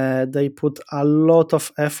 They put a lot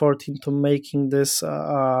of effort into making this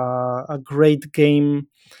a great game,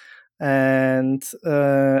 and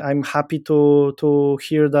I'm happy to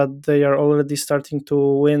hear that they are already starting to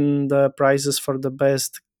win the prizes for the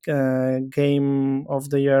best game of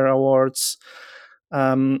the year awards.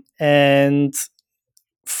 And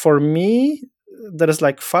for me, there's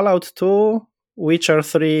like Fallout 2, Witcher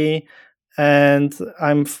 3, and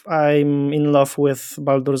I'm in love with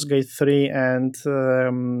Baldur's Gate 3, and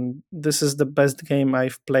this is the best game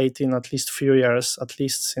I've played in at least few years, at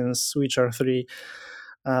least since Witcher 3.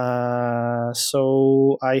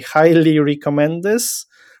 So I highly recommend this.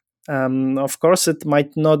 Of course, it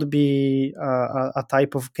might not be a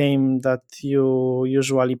type of game that you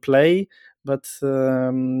usually play, but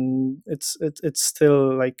it's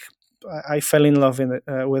still like I fell in love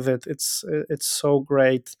with it. It's so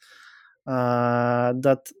great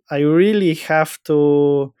that I really have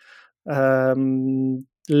to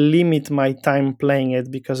limit my time playing it,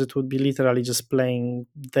 because it would be literally just playing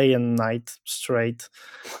day and night straight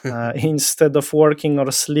instead of working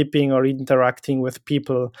or sleeping or interacting with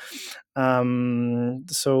people.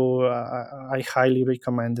 So I highly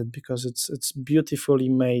recommend it, because it's beautifully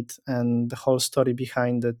made, and the whole story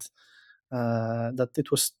behind it, that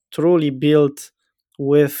it was truly built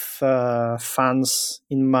with fans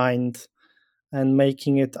in mind, and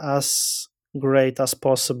making it as great as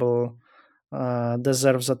possible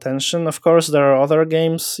deserves attention. Of course, there are other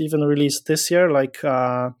games even released this year, like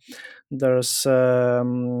there's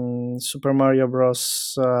Super Mario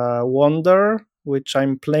Bros. Wonder, which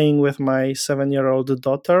I'm playing with my 7-year-old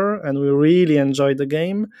daughter, and we really enjoy the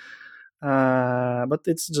game. But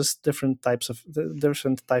it's just different type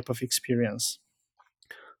of experience.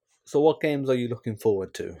 So, what games are you looking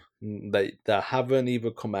forward to that haven't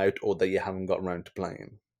either come out or that you haven't got around to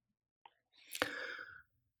playing?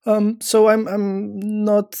 So I'm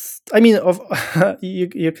not. I mean, of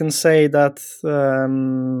you can say that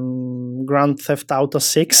Grand Theft Auto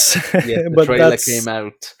 6, Yes, the but trailer came that's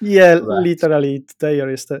out yeah, for that. literally today or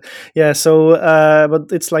yesterday. Yeah, so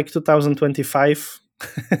but it's like 2025,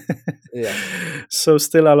 Yeah. so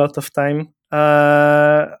still a lot of time.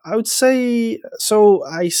 I would say so.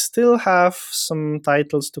 I still have some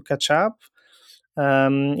titles to catch up.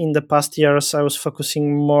 In the past years, I was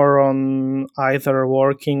focusing more on either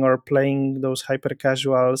working or playing those hyper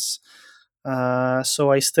casuals.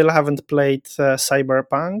 So I still haven't played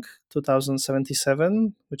Cyberpunk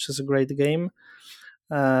 2077, which is a great game.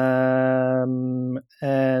 And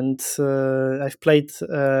I've played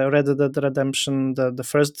Red Dead Redemption, the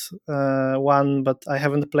first one, but I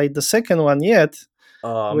haven't played the second one yet,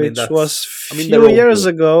 I mean, which was they're few all years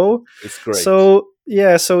good. ago. It's great. So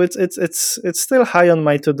yeah, so it's still high on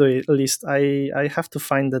my to do list. I have to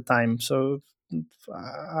find the time. So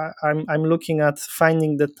I'm looking at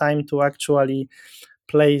finding the time to actually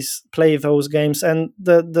play those games. And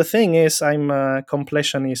the thing is, I'm a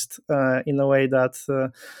completionist in a way that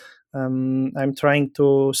I'm trying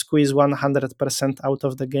to squeeze 100% out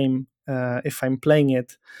of the game if I'm playing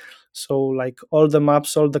it. So like all the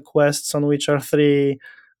maps, all the quests on Witcher 3,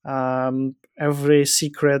 every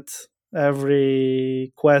secret,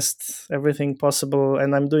 every quest, everything possible,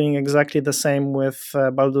 and I'm doing exactly the same with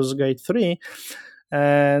Baldur's Gate 3.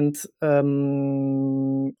 And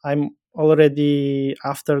I'm already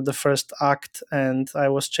after the first act, and I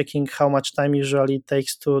was checking how much time usually it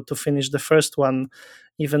takes to finish the first one,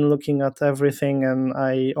 even looking at everything, and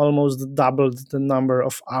I almost doubled the number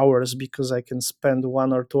of hours, because I can spend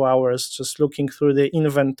 1 or 2 hours just looking through the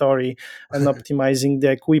inventory and optimizing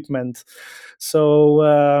the equipment. So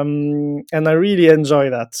and I really enjoy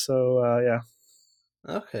that. So yeah.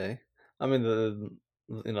 Okay. I mean,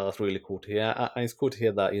 that's really cool to hear. And it's cool to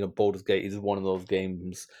hear that Baldur's Gate is one of those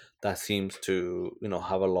games that seems to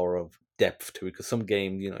have a lot of depth to it. Because some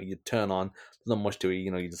games, you turn on, there's not much to it.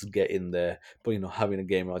 You just get in there. But having a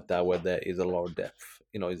game like that where there is a lot of depth,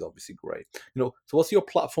 is obviously great. So what's your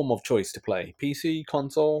platform of choice to play? PC,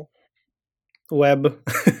 console? Web.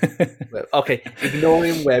 Web. Okay,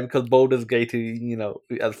 ignoring web because Baldur's Gate,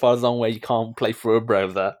 as far as I'm aware, you can't play through a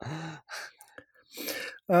browser.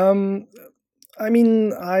 um I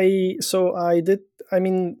mean, I did. I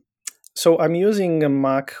mean, so I'm using a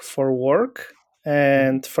Mac for work, Mhm.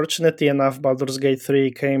 and fortunately enough, Baldur's Gate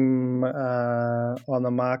 3 came on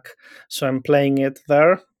a Mac, so I'm playing it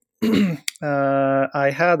there.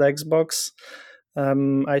 I had Xbox.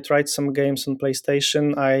 I tried some games on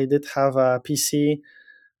PlayStation. I did have a PC.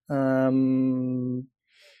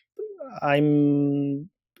 I'm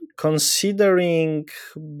considering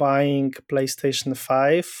buying PlayStation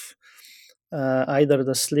 5, either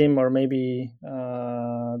the Slim or maybe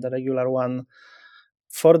the regular one,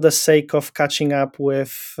 for the sake of catching up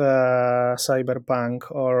with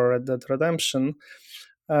Cyberpunk or Red Dead Redemption.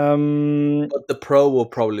 But the Pro will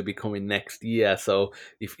probably be coming next year. So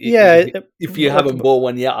Yeah, if you haven't bought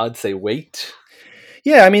one yet, I'd say wait.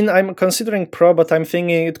 yeah. I mean, I'm considering Pro, but I'm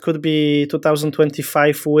thinking it could be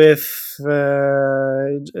 2025 with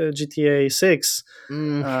GTA 6.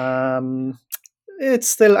 Mm, It's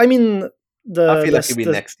still. I mean, I the feel the like it'll be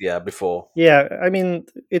the next year before. yeah. I mean,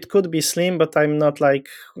 it could be slim, but I'm not like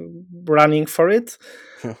running for it.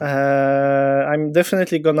 I'm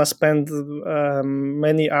definitely gonna spend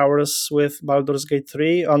many hours with Baldur's Gate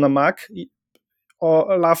 3 on a Mac.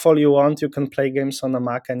 Or laugh all you want, you can play games on a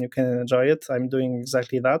Mac and you can enjoy it. I'm doing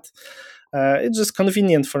exactly that. It's just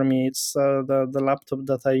convenient for me. It's the laptop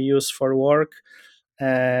that I use for work,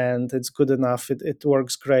 and it's good enough. It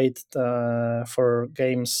works great for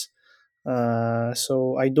games.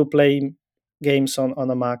 So I do play games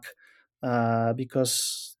on a Mac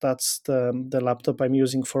because that's the laptop I'm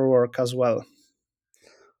using for work as well.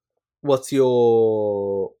 What's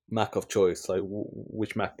your Mac of choice? Like,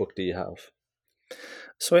 which MacBook do you have?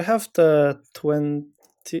 So I have the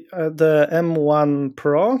M1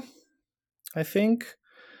 Pro, I think,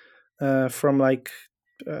 from like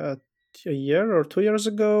uh, a year or 2 years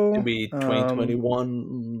It'll ago. be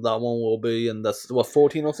 2021. That one will be, and that's what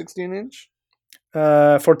 14 or 16 inch.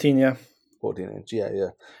 14, yeah. 14 inch. Yeah, yeah.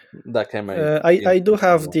 That came out I in do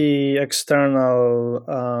have 2021. the external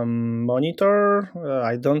monitor.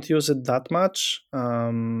 I don't use it that much,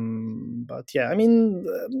 but yeah, I mean,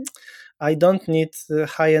 I don't need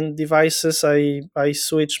high-end devices. I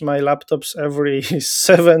switch my laptops every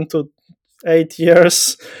 7 to 8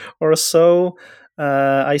 years or so.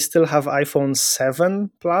 I still have iPhone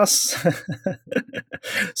 7 Plus,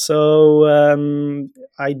 so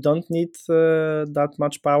I don't need that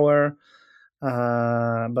much power.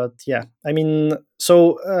 But yeah, I mean,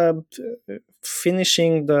 so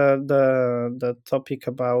finishing the topic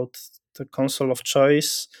about the console of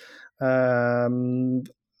choice, um,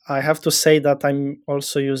 I have to say that I'm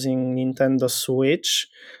also using Nintendo Switch,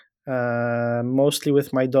 mostly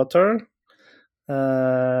with my daughter.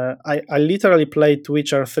 I literally played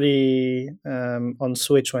Witcher 3 on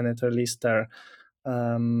Switch when it released there,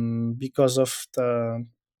 because of the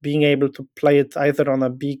being able to play it either on a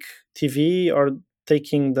big TV or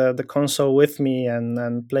taking the console with me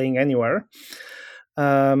and playing anywhere.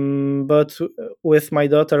 But with my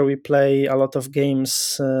daughter, we play a lot of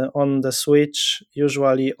games on the Switch,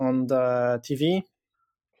 usually on the TV,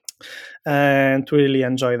 and really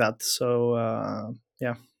enjoy that. So,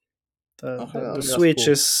 yeah. Okay, The I mean that's Switch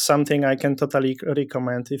cool. is something I can totally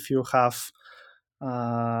recommend if you have an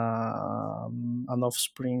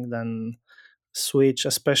offspring. Then Switch,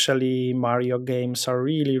 especially Mario games, are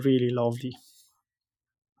really really lovely.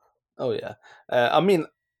 Oh yeah. I mean,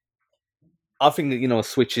 I think that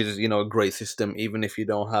Switch is a great system, even if you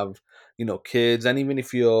don't have kids, and even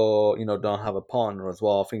if you're don't have a partner as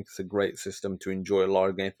well. I think it's a great system to enjoy a lot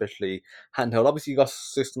of games, especially handheld. Obviously, you got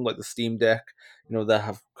systems like the Steam Deck, that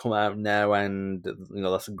have come out now, and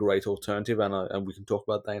that's a great alternative, and we can talk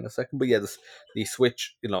about that in a second. But yeah, the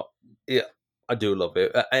Switch, yeah, I do love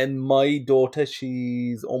it. And my daughter,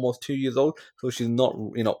 she's almost 2 years old, so she's not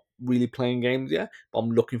really playing games yet. But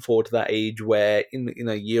I'm looking forward to that age where in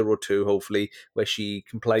a year or two, hopefully, where she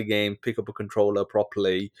can play games, pick up a controller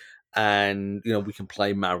properly, and we can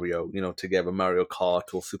play Mario, together, Mario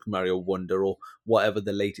Kart or Super Mario Wonder or whatever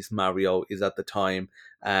the latest Mario is at the time,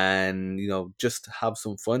 and just have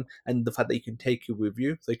some fun. And the fact that you can take it with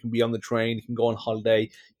you, so you can be on the train, you can go on holiday,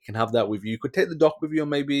 you can have that with you. You could take the dock with you, and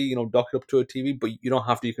maybe dock it up to a TV, but you don't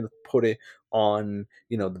have to. You can put it on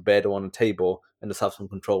the bed or on a table and just have some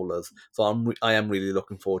controllers. So I am really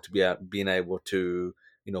looking forward to being able to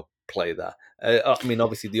play that. I mean,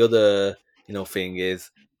 obviously the other thing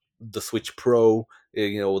is the Switch Pro,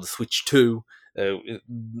 or the Switch 2.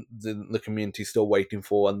 The community is still waiting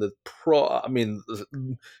for, and the Pro. I mean,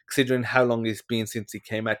 considering how long it's been since it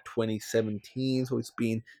came out, 2017, so it's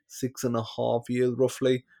been 6.5 years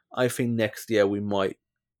roughly. I think next year we might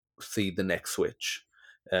see the next Switch.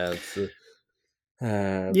 So,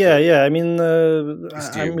 Yeah, so yeah. I mean,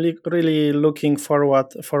 it's I'm due. really looking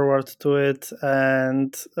forward to it,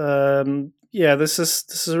 and yeah, this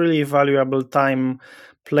is really valuable time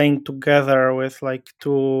playing together with like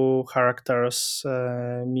two characters,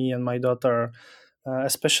 me and my daughter,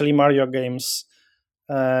 especially Mario games,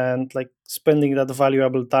 and like spending that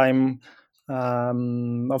valuable time.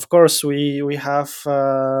 Of course, we have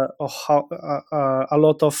a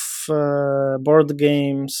lot of board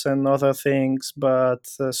games and other things, but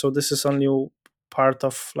so this is only part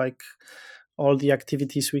of like all the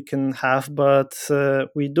activities we can have. But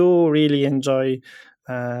we do really enjoy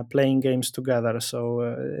playing games together. So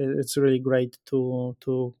it's really great to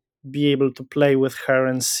be able to play with her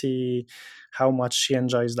and see how much she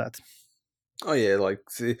enjoys that. Oh yeah, like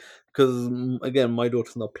because again, my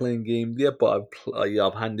daughter's not playing games yet, but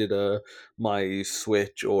I've handed her my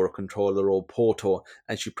Switch or a controller or Portal,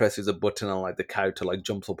 and she presses a button on like the character like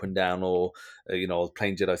jumps up and down, or I was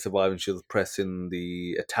playing Jedi Survivor, and she was pressing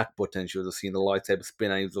the attack button, she was just seeing the lightsaber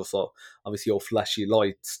spin, and it was also obviously all flashy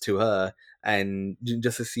lights to her, and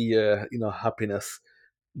just to see happiness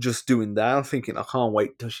just doing that, I'm thinking I can't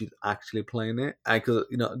wait till she's actually playing it. And because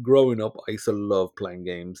growing up, I used to love playing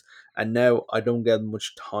games, and now I don't get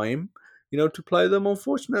much time, to play them,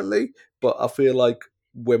 unfortunately. But I feel like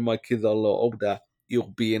when my kids are a lot older, it'll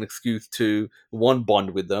be an excuse to one,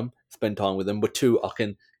 bond with them, spend time with them, but two, I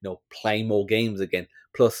can play more games again.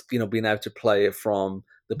 Plus, being able to play it from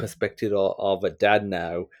the perspective of a dad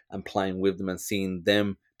now and playing with them and seeing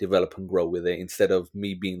them develop and grow with it instead of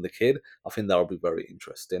me being the kid. I think that'll be very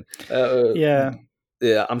interesting. Yeah.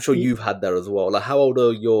 Yeah, I'm sure you've had that as well. Like, how old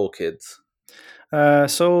are your kids?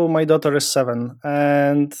 So my daughter is 7,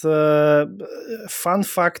 and fun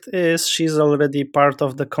fact is she's already part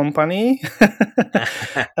of the company.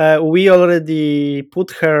 We already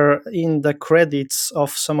put her in the credits of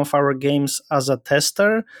some of our games as a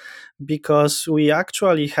tester, because we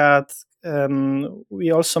actually had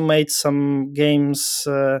we also made some games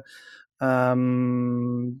that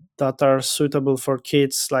are suitable for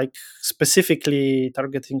kids, like specifically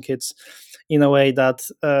targeting kids in a way that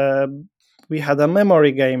we had a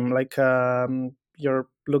memory game, like you're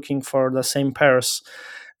looking for the same pairs.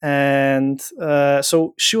 And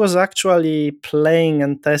so she was actually playing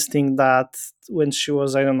and testing that when she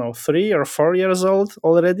was, I don't know, 3 or 4 years old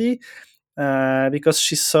already, because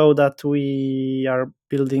she saw that we are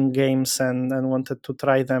building games and wanted to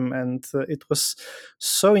try them. And it was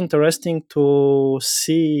so interesting to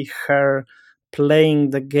see her playing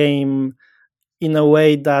the game in a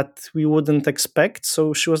way that we wouldn't expect.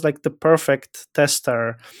 So she was like the perfect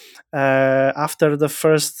tester. After the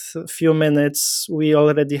first few minutes, we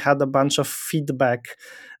already had a bunch of feedback.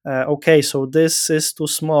 Okay, so this is too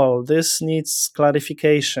small. This needs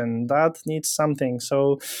clarification. That needs something.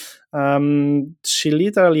 So she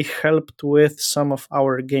literally helped with some of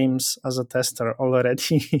our games as a tester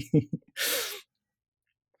already.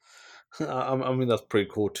 I mean, that's pretty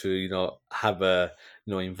cool to have a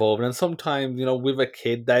involved, and sometimes with a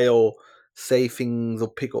kid they'll say things or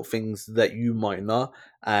pick up things that you might not,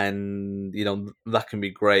 and that can be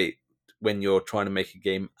great when you're trying to make a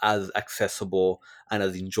game as accessible and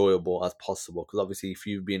as enjoyable as possible. Because obviously, if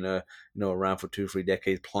you've been around for 2 or 3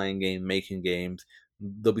 decades playing games, making games,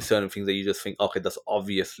 there'll be certain things that you just think, okay, that's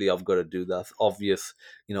obviously I've got to do that. That's obvious,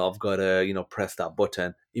 I've got to press that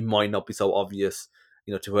button. It might not be so obvious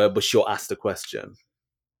to her, but she'll ask the question.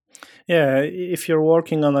 Yeah, if you're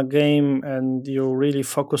working on a game and you really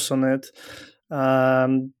focus on it,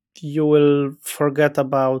 you will forget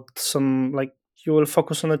about some, like, you will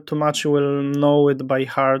focus on it too much, you will know it by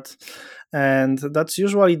heart. And that's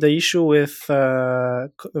usually the issue with the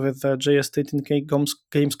js13k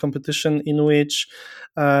games competition, in which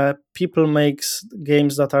people make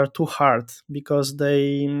games that are too hard because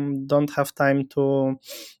they don't have time to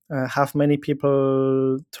have many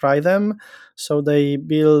people try them. So they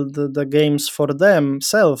build the games for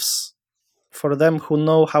themselves, for them who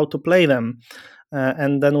know how to play them.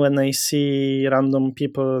 And then when I see random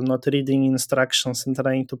people not reading instructions and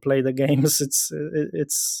trying to play the games,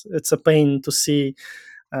 it's a pain to see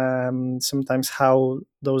sometimes how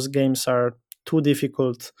those games are too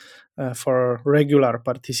difficult for regular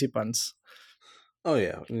participants. Oh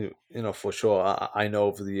yeah, for sure. I know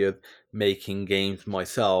over the years making games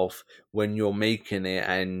myself, when you're making it,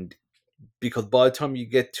 and because by the time you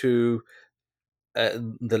get to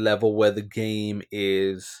the level where the game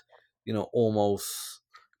is, almost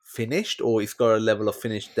finished, or it's got a level of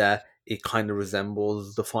finish that it kind of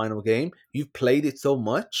resembles the final game. You've played it so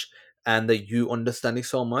much and that you understand it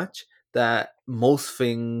so much that most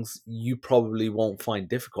things you probably won't find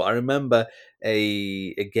difficult. I remember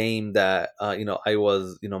a game that I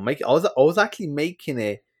was making. I was actually making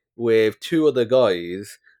it with two other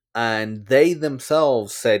guys, and they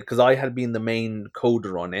themselves said, because I had been the main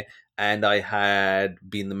coder on it, and I had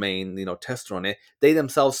been the main, tester on it, they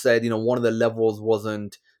themselves said, one of the levels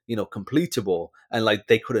wasn't, completable, and like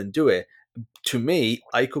they couldn't do it. To me,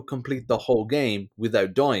 I could complete the whole game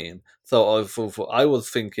without dying. So I was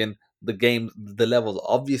thinking the level's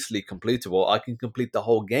obviously completable. I can complete the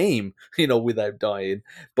whole game, without dying.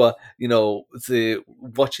 But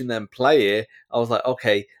watching them play it, I was like,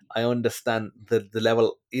 okay, I understand that the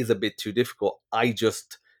level is a bit too difficult. I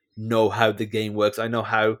just know how the game works. I know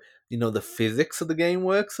how the physics of the game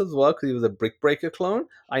works as well because he was a brick breaker clone.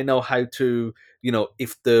 I know how to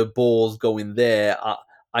if the balls go in there.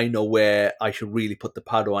 I know where I should really put the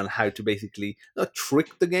paddle and how to basically not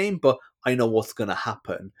trick the game, but I know what's going to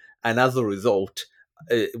happen. And as a result,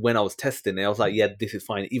 when I was testing it, I was like, yeah, this is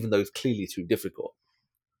fine, even though it's clearly too difficult.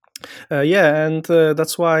 Yeah, and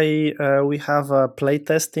that's why we have a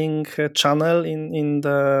playtesting channel in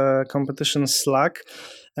the competition Slack.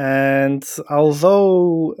 And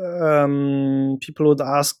although people would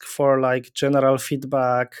ask for like general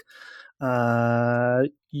feedback,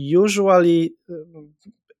 usually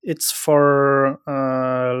it's for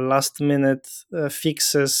last minute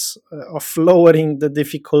fixes of lowering the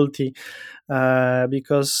difficulty,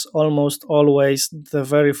 because almost always the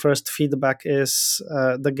very first feedback is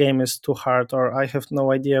the game is too hard, or I have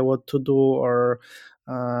no idea what to do, or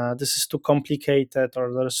this is too complicated,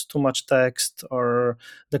 or there's too much text, or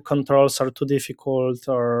the controls are too difficult,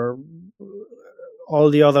 or all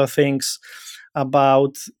the other things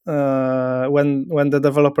about when the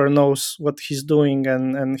developer knows what he's doing,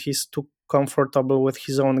 and he's too comfortable with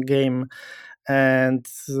his own game, and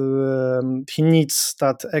he needs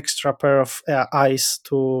that extra pair of eyes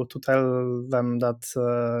to tell them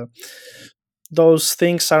that those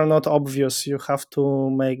things are not obvious. You have to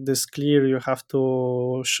make this clear. You have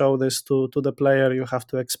to show this to the player. You have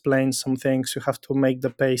to explain some things. You have to make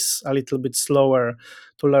the pace a little bit slower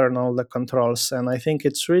to learn all the controls. And I think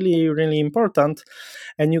it's really, really important.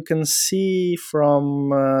 And you can see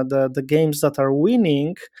from the games that are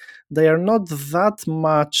winning, they are not that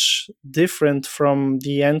much different from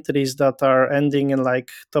the entries that are ending in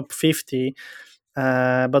like top 50,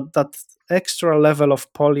 but that extra level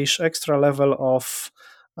of polish, extra level of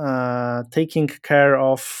taking care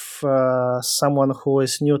of someone who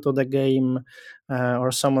is new to the game,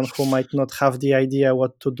 or someone who might not have the idea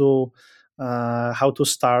what to do, how to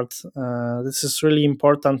start. This is really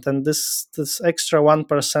important, and this extra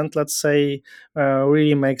 1%, let's say,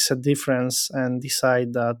 really makes a difference and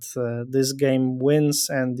decide that this game wins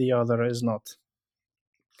and the other is not.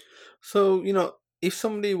 So, if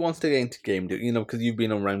somebody wants to get into because you've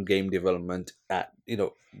been around game development at,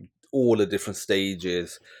 all the different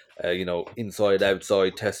stages, inside,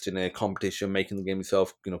 outside, testing it, competition, making the game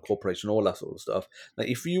yourself, corporation, all that sort of stuff. Now,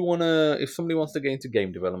 if somebody wants to get into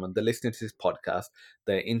game development, they're listening to this podcast,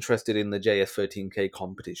 they're interested in the JS13K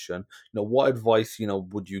competition, what advice,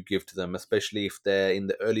 would you give to them, especially if they're in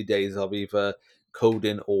the early days of either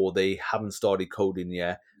coding or they haven't started coding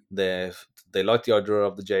yet? They like the idea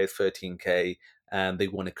of the JS13K and they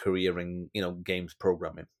want a career in games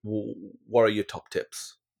programming. What are your top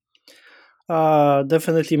tips?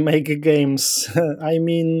 Definitely make games. I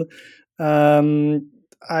mean, um,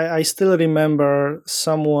 I still remember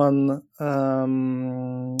someone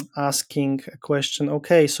asking a question.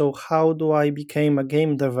 Okay, so how do I become a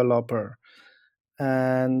game developer?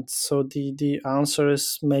 And so the answer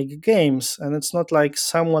is make games. And it's not like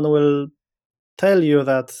someone will tell you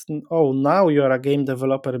that, oh, now you are a game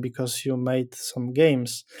developer because you made some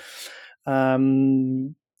games.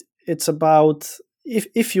 um, it's about,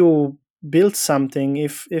 if you build something,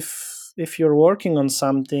 if you're working on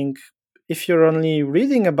something, if you're only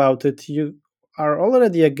reading about it, you are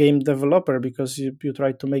already a game developer because you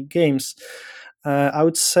try to make games. I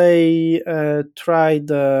would say try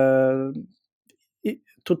the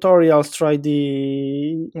tutorials, try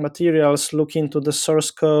the materials, look into the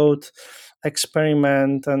source code,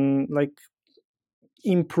 experiment, and like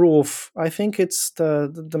improve. I think it's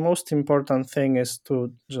the most important thing is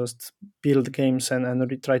to just build games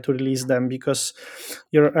and try to release them, because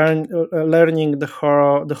you're learning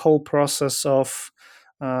the whole process of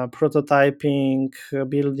prototyping,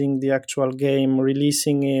 building the actual game,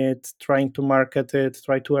 releasing it, trying to market it,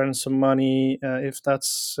 try to earn some money if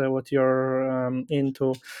that's what you're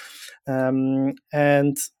into.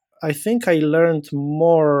 And I think I learned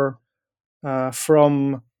more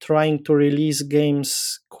from trying to release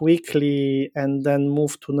games quickly and then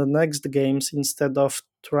move to the next games, instead of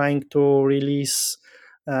trying to release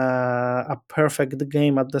a perfect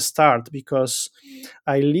game at the start, because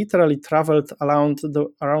I literally traveled around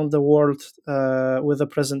the world with a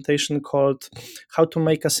presentation called "How to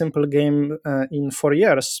Make a Simple Game in 4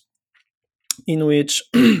 Years." in which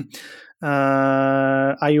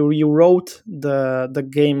I rewrote the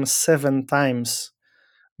game 7 times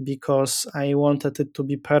because I wanted it to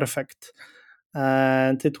be perfect.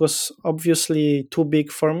 And it was obviously too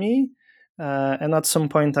big for me. And at some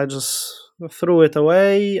point, I just threw it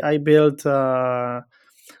away. I built the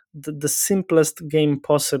simplest game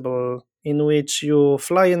possible in which you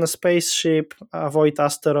fly in a spaceship, avoid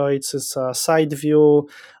asteroids. It's a side view.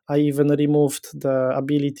 I even removed the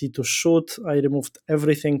ability to shoot. I removed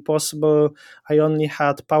everything possible. I only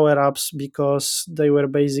had power ups because they were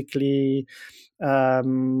basically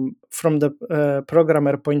from the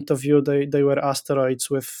programmer point of view, they were asteroids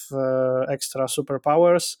with extra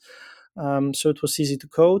superpowers. So it was easy to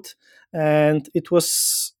code, and it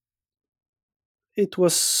was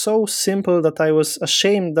so simple that I was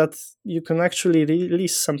ashamed that you can actually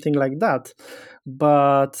release something like that.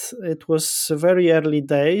 But it was very early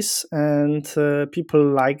days, and people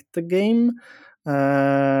liked the game.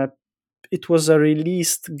 Uh, it was a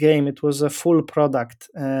released game. It was a full product,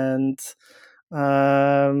 and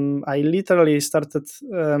I literally started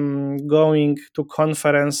going to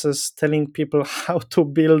conferences telling people how to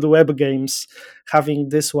build web games, having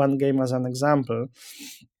this one game as an example.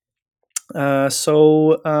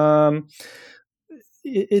 So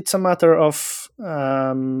it's a matter of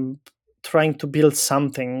trying to build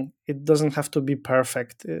something. It doesn't have to be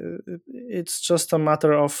perfect. It's just a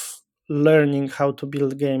matter of learning how to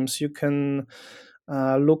build games. You can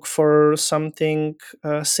look for something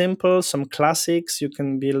simple, some classics. You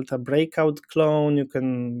can build a Breakout clone. You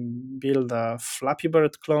can build a Flappy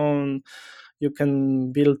Bird clone. You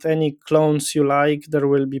can build any clones you like. There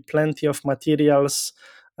will be plenty of materials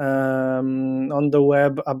on the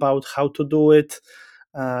web about how to do it.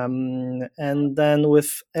 And then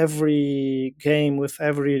with every game, with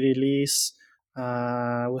every release,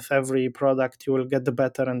 with every product, you will get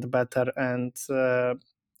better and better. And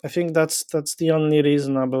I think that's the only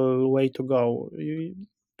reasonable way to go.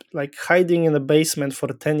 Like hiding in a basement for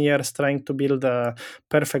 10 years trying to build a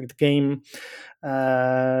perfect game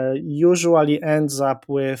usually ends up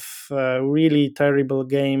with a really terrible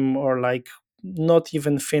game, or like not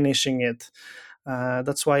even finishing it.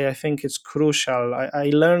 That's why I think it's crucial. I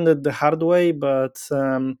learned it the hard way, but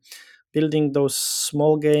building those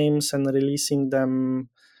small games and releasing them,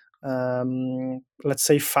 let's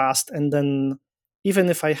say, fast, and then even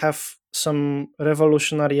if I have some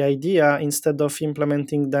revolutionary idea, instead of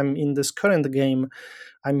implementing them in this current game,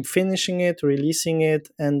 I'm finishing it, releasing it,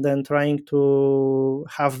 and then trying to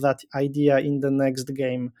have that idea in the next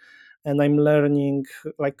game. And I'm learning,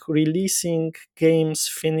 like, releasing games,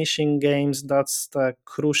 finishing games. That's the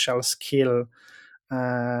crucial skill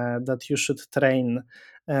that you should train.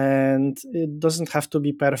 And it doesn't have to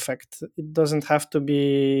be perfect. It doesn't have to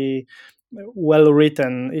be well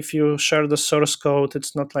written. If you share the source code,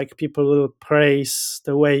 it's not like people will praise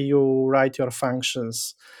the way you write your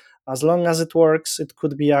functions. As long as it works, it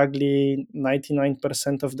could be ugly.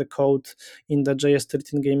 99% of the code in the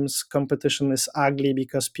js13 games competition is ugly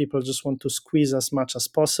because people just want to squeeze as much as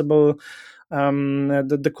possible.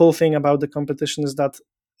 The cool thing about the competition is that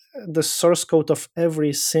the source code of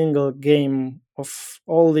every single game of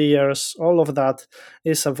all the years, all of that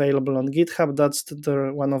is available on GitHub. That's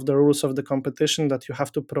one of the rules of the competition, that you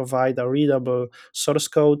have to provide a readable source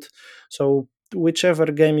code. So whichever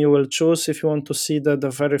game you will choose, if you want to see the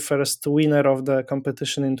very first winner of the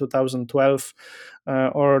competition in 2012,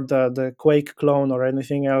 or the Quake clone or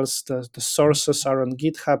anything else, the sources are on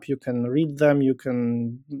GitHub. You can read them. You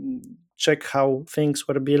can check how things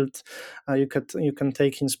were built. You can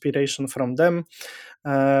take inspiration from them.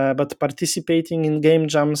 But participating in game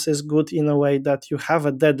jams is good in a way that you have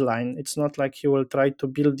a deadline. It's not like you will try to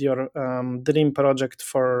build your dream project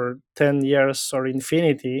for 10 years or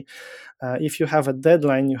infinity. If you have a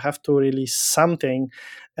deadline, you have to release something.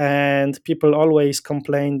 And people always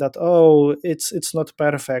complain that, oh, it's not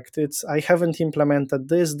perfect. I haven't implemented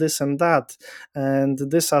this and that, and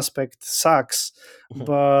this aspect sucks.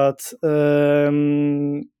 But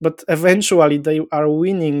eventually they are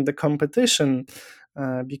winning the competition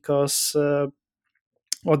because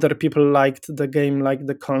other people liked the game, like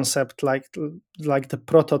the concept, like the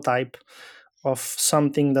prototype of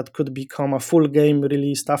something that could become a full game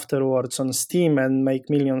released afterwards on Steam and make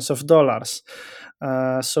millions of dollars.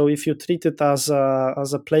 So if you treat it as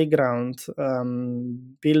a playground,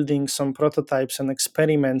 building some prototypes and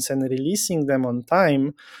experiments and releasing them on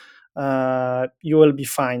time, you will be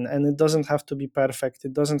fine. And it doesn't have to be perfect.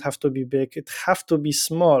 It doesn't have to be big. It have to be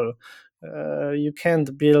small. You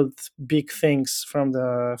can't build big things from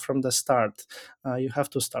the start. You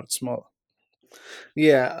have to start small.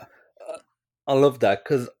 Yeah. I love that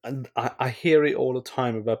because I hear it all the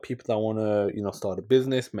time about people that want to, start a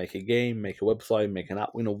business, make a game, make a website, make an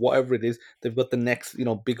app, whatever it is. They've got the next,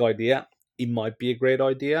 big idea. It might be a great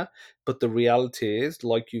idea, but the reality is,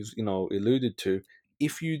 like you've, alluded to,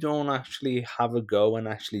 if you don't actually have a go and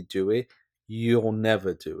actually do it, you'll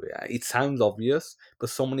never do it. It sounds obvious, but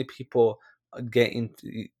so many people get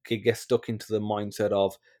stuck into the mindset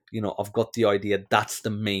of, I've got the idea. That's the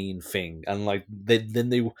main thing, and like then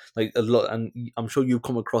they like a lot. And I'm sure you've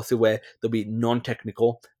come across it where they'll be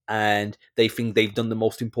non-technical and they think they've done the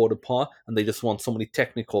most important part, and they just want somebody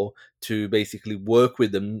technical to basically work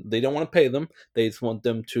with them. They don't want to pay them. They just want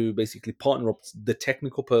them to basically partner up. The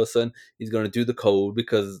technical person is going to do the code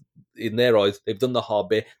because in their eyes they've done the hard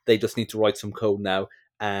bit. They just need to write some code now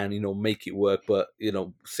and make it work. But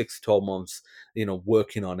 6 to 12 months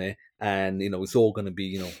working on it, and it's all going to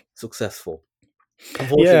be successful. Yeah,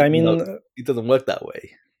 Unfortunately, I mean, it doesn't work that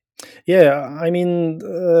way. yeah, I mean,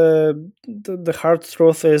 the hard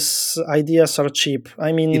truth is ideas are cheap. I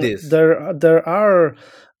It mean, is. there are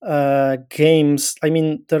games. I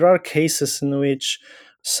mean, there are cases in which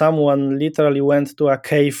someone literally went to a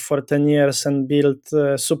cave for 10 years and built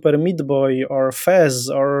Super Meat Boy or Fez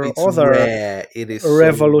or It's other rare. It is so.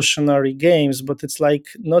 revolutionary games, but it's like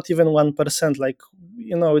not even 1%. Like,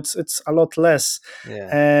 it's a lot less, Yeah,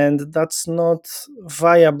 and that's not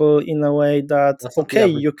viable in a way that, that's not the okay,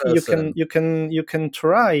 average you can person.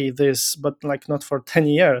 try this, but like not for 10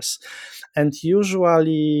 years. And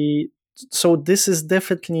usually, so this is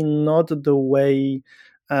definitely not the way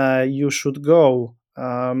you should go.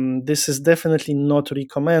 This is definitely not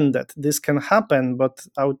recommended. This can happen, but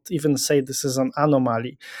I would even say this is an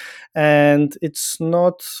anomaly, and it's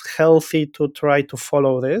not healthy to try to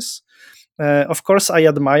follow this. Of course, I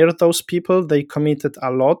admire those people. They committed a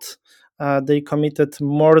lot. They committed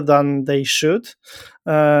more than they should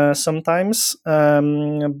sometimes.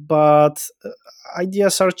 But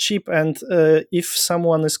ideas are cheap, and if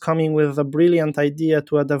someone is coming with a brilliant idea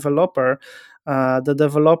to a developer, the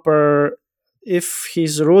developer, if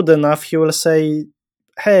he's rude enough, he will say,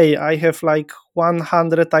 hey, I have like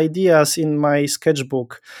 100 ideas in my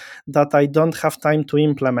sketchbook that I don't have time to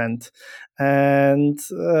implement. And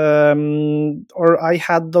or I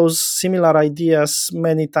had those similar ideas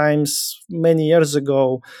many times many years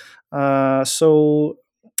ago. So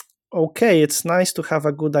okay, it's nice to have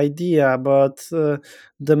a good idea, but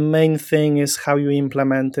the main thing is how you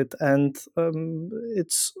implement it, and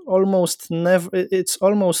it's almost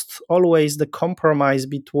always the compromise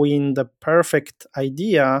between the perfect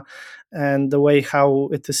idea and the way how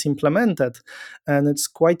it is implemented. And it's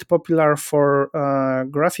quite popular for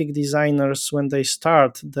graphic designers. When they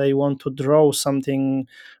start, they want to draw something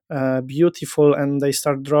beautiful, and they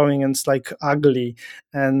start drawing and it's like ugly,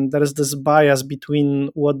 and there is this bias between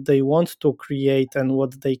what they want to create and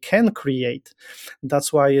what they can create.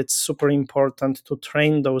 That's why it's super important to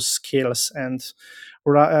train those skills and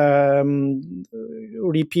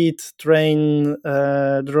repeat, train,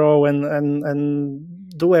 draw, and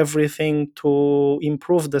do everything to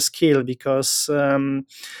improve the skill, because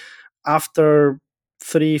after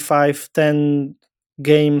 3, 5, 10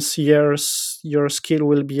 games, years, your skill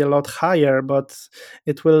will be a lot higher, but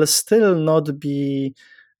it will still not be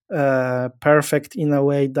perfect in a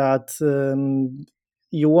way that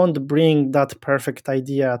you won't bring that perfect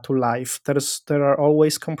idea to life. There are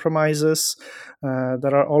always compromises,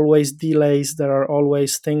 there are always delays, there are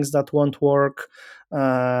always things that won't work,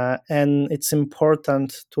 and it's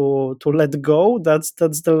important to let go. That's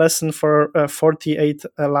the lesson for 48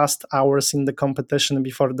 last hours in the competition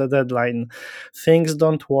before the deadline. Things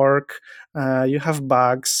don't work. You have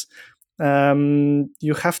bugs.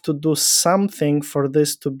 You have to do something for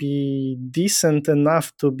this to be decent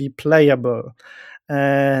enough to be playable.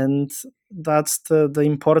 And that's the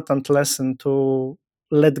important lesson, to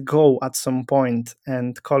let go at some point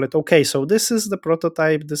and call it, okay, so this is the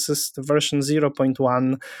prototype, this is the version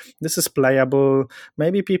 0.1, this is playable,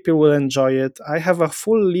 maybe people will enjoy it. I have a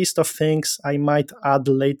full list of things I might add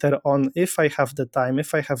later on if I have the time,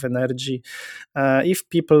 if I have energy. If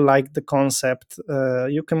people like the concept,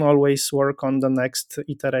 you can always work on the next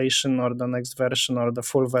iteration or the next version or the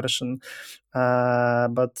full version.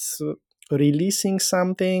 But releasing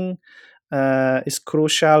something is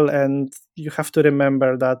crucial, and you have to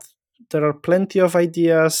remember that there are plenty of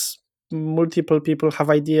ideas. Multiple people have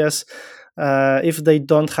ideas. If they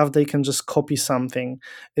don't have, they can just copy something.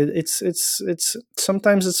 It's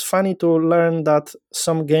sometimes it's funny to learn that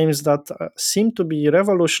some games that seem to be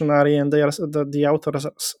revolutionary, and they are the authors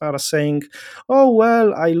are saying, oh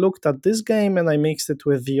well, I looked at this game and I mixed it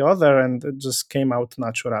with the other and it just came out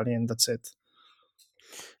naturally, and that's it.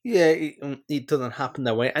 Yeah, it doesn't happen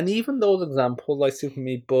that way. And even those examples, like Super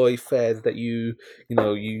Meat Boy fairs that you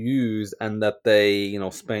use, and that they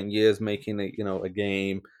spent years making a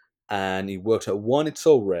game, and it worked out. One, it's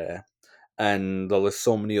so rare, and there's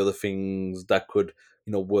so many other things that could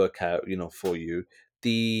work out for you.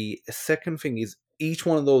 The second thing is each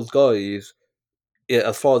one of those guys,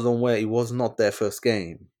 as far as I'm aware, it was not their first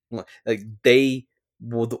game. Like they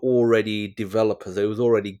were already developers. They was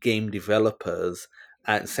already game developers,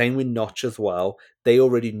 and same with Notch as well. They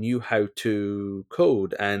already knew how to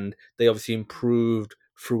code, and they obviously improved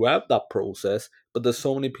throughout that process. But there's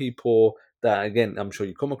so many people that, again, I'm sure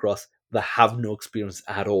you come across that have no experience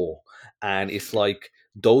at all, and it's like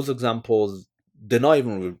those examples. They're not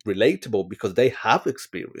even relatable because they have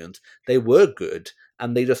experience. They were good,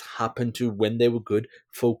 and they just happened to, when they were good,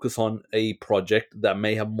 focus on a project that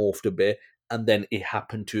may have morphed a bit, and then it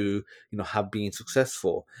happened to have been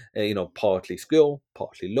successful. Partly skill,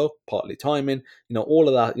 partly luck, partly timing, all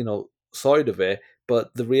of that side of it.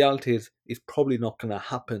 But the reality is it's probably not going to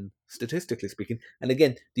happen, statistically speaking. And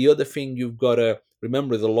again, the other thing you've got to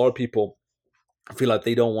remember is a lot of people, I feel like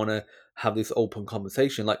they don't want to have this open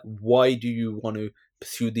conversation. Like, why do you want to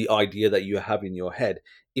pursue the idea that you have in your head?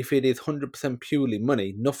 If it is 100% purely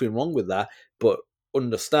money, nothing wrong with that. But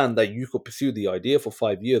understand that you could pursue the idea for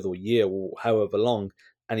 5 years or a year or however long,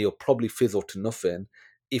 and you'll probably fizzle to nothing.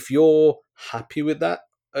 If you're happy with that,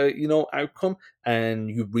 outcome, and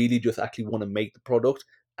you really just actually want to make the product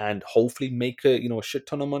and hopefully make a shit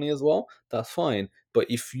ton of money as well, that's fine. But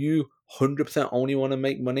if you 100% only want to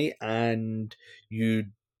make money, and you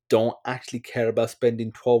don't actually care about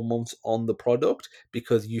spending 12 months on the product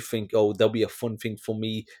because you think, oh, there'll be a fun thing for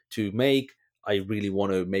me to make, I really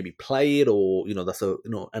want to maybe play it, or that's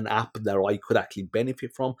an app that I could actually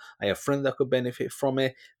benefit from, I have friends that could benefit from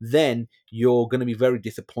it, then you're going to be very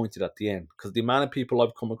disappointed at the end. Because the amount of people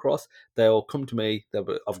I've come across, they'll come to me,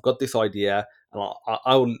 I've got this idea, and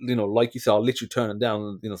I will, like you said, I'll literally turn it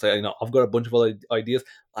down and say, I've got a bunch of other ideas,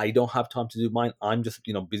 I don't have time to do mine. I'm just,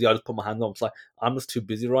 busy. I just put my hands on. It's like, I'm just too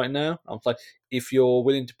busy right now. I'm like, if you're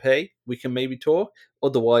willing to pay, we can maybe talk.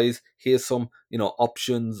 Otherwise, here's some,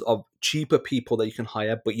 options of cheaper people that you can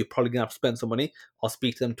hire, but you're probably gonna have to spend some money. I'll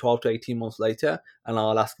speak to them 12 to 18 months later, and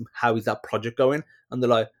I'll ask them, how is that project going? And they're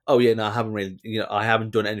like, oh yeah, no, I haven't really, I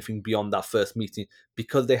haven't done anything beyond that first meeting,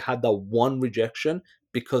 because they had that one rejection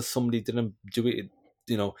because somebody didn't do it,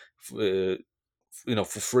 you know,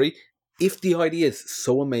 for free. If the idea is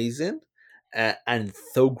so amazing, and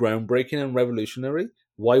so groundbreaking and revolutionary,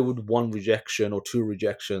 why would one rejection or two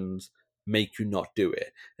rejections make you not do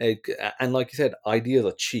it? And like you said, ideas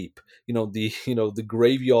are cheap. The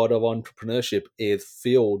graveyard of entrepreneurship is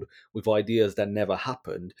filled with ideas that never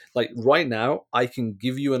happened. Like right now, I can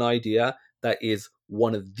give you an idea that is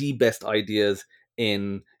one of the best ideas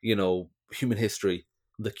in human history: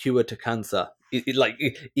 the cure to cancer.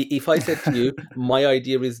 If I said to you, my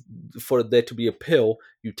idea is for there to be a pill,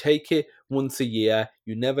 you take it once a year,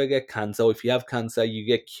 you never get cancer. If you have cancer, you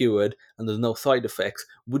get cured, and there's no side effects.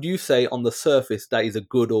 Would you say on the surface that is a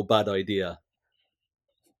good or bad idea?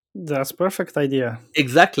 That's perfect idea.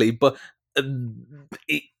 Exactly, but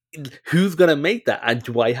it, who's gonna make that? And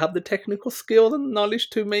do I have the technical skill and knowledge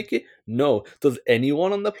to make it? No. Does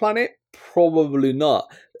anyone on the planet? Probably not.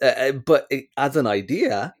 But as an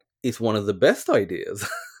idea, it's one of the best ideas.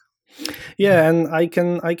 Yeah, and I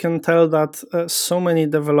can tell that so many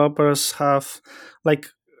developers have like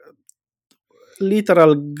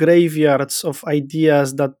literal graveyards of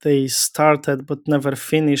ideas that they started but never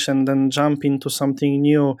finish, and then jump into something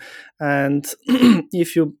new. And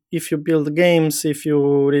if you build games, if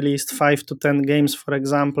you released 5 to 10 games, for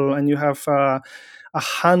example, and you have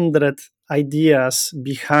 100 ideas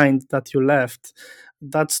behind that you left,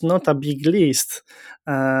 that's not a big list,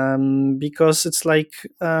 because it's like,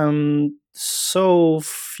 so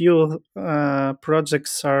few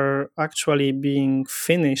projects are actually being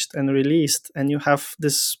finished and released, and you have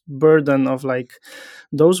this burden of like,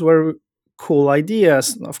 those were cool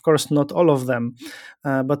ideas, of course not all of them,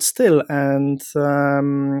 but still. And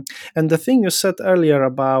the thing you said earlier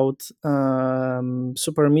about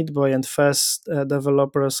Super Meat Boy and Fast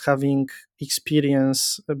developers having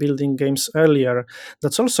experience building games earlier,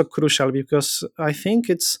 that's also crucial, because I think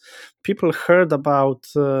it's people heard about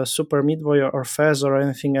Super Meat Boy or Fez or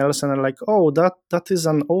anything else, and are like, oh, that is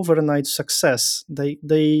an overnight success.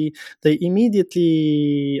 They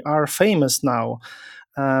immediately are famous now,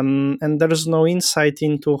 and there's no insight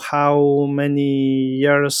into how many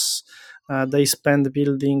years they spend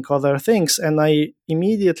building other things. And I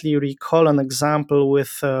immediately recall an example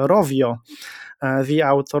with Rovio, the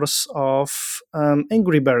authors of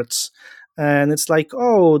Angry Birds. and it's like,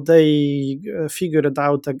 oh, they figured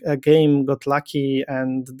out a game, got lucky,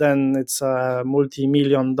 and then it's a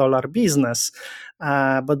multi-million dollar business.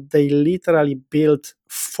 But they literally built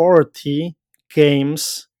 40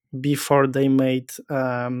 games before they made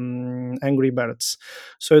Angry Birds.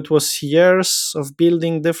 So it was years of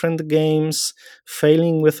building different games,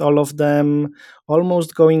 failing with all of them,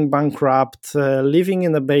 almost going bankrupt, living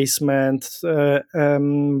in a basement,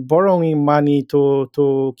 borrowing money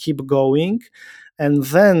to keep going. And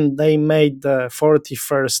then they made the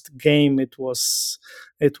 41st game. It was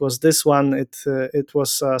this one. It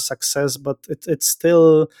was a success, but it's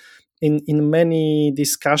still in many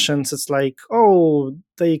discussions it's like, oh,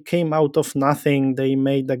 they came out of nothing, they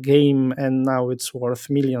made a game and now it's worth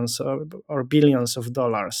millions or billions of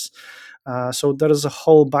dollars. So there is a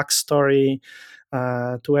whole backstory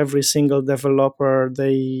to every single developer,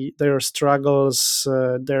 their struggles,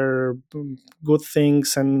 their good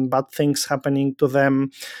things and bad things happening to them,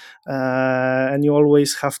 and you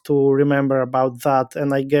always have to remember about that.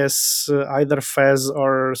 And I guess either Fez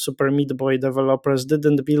or Super Meat Boy developers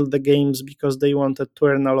didn't build the games because they wanted to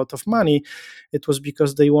earn a lot of money. It was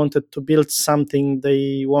because they wanted to build something,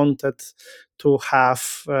 they wanted to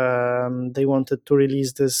have, they wanted to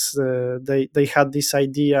release this, they had this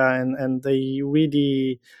idea, and they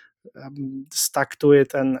really stuck to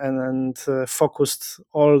it, and focused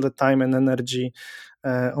all the time and energy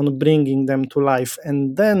on bringing them to life.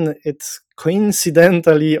 And then it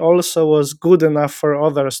coincidentally also was good enough for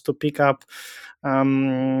others to pick up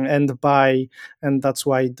and buy, and that's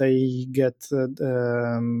why they get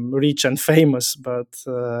rich and famous. But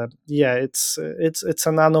yeah, it's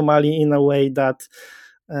an anomaly in a way that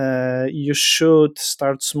you should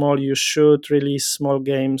start small, you should release small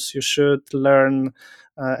games, you should learn.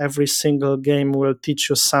 Every single game will teach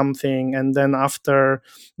you something, and then after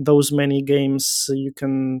those many games, you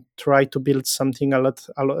can try to build something a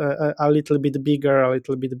little bit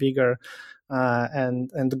bigger,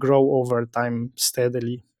 and grow over time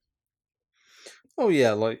steadily. Oh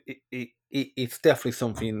yeah, like it's definitely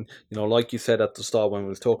something, like you said at the start when we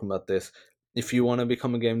was talking about this. If you want to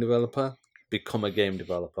become a game developer, become a game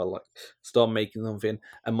developer. Like start making something.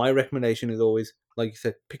 And my recommendation is always, like you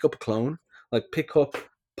said, pick up a clone. Like pick up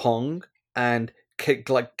Pong and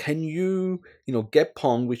can you get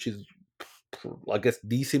Pong, which is I guess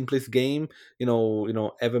the simplest game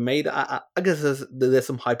ever made. I guess there's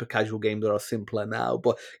some hyper casual games that are simpler now,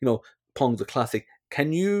 but Pong's a classic.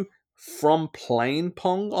 Can you from playing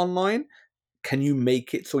Pong online? Can you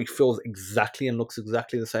make it so it feels exactly and looks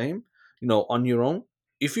exactly the same, on your own?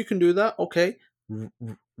 If you can do that, okay,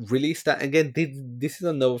 release that. Again, this is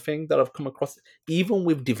another thing that I've come across, even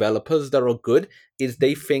with developers that are good, is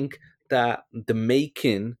they think that the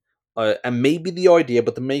making and maybe the idea,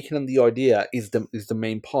 but the making and the idea is the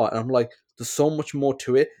main part. And I'm like, there's so much more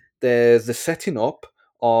to it. There's the setting up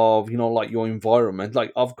of like your environment.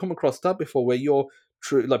 Like I've come across that before, where you're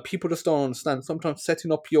true, like people just don't understand. Sometimes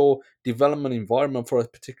setting up your development environment for a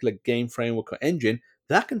particular game framework or engine,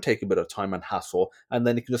 that can take a bit of time and hassle, and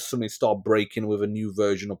then it can just suddenly start breaking with a new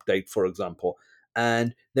version update, for example.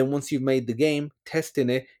 And then once you've made the game, testing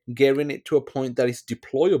it, getting it to a point that it's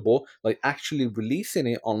deployable, like actually releasing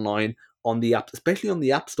it online on the app, especially on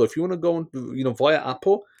the App Store. If you want to go via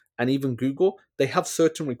Apple and even Google, they have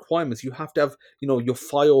certain requirements. You have to have your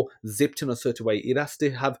file zipped in a certain way. It has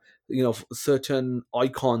to have certain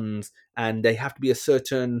icons, and they have to be a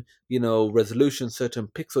certain resolution, certain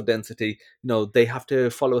pixel density. They have to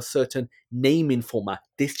follow a certain naming format.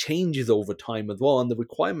 This changes over time as well, and the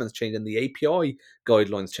requirements change, and the API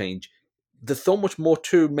guidelines change. There's so much more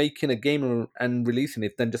to making a game and releasing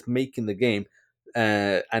it than just making the game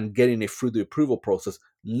and getting it through the approval process.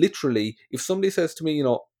 Literally, if somebody says to me,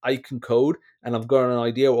 I can code and I've got an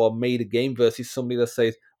idea or I've made a game, versus somebody that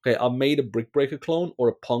says, okay, I've made a Brick Breaker clone or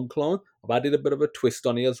a Pong clone, I've added a bit of a twist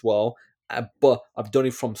on it as well, but I've done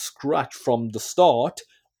it from scratch from the start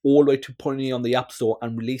all the way to putting it on the App Store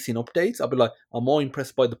and releasing updates. I'll be like, I'm more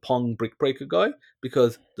impressed by the Pong Brick Breaker guy,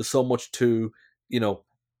 because there's so much to,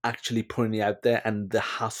 actually putting it out there, and the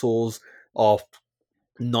hassles of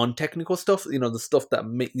non-technical stuff, the stuff that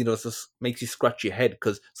just makes you scratch your head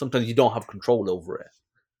because sometimes you don't have control over it.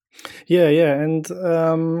 Yeah, and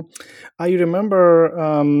I remember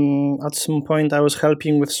at some point I was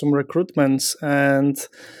helping with some recruitments, and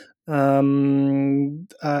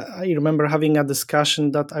I remember having a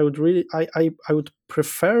discussion that I would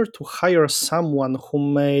prefer to hire someone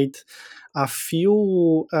who made a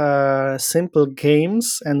few simple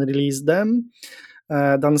games and release them,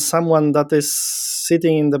 than someone that is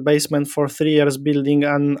sitting in the basement for 3 years building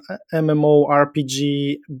an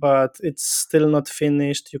MMORPG, but it's still not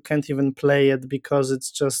finished. You can't even play it because it's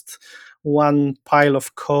just one pile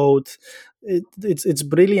of code. It's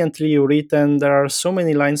brilliantly written. There are so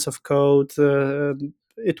many lines of code.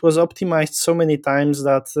 It was optimized so many times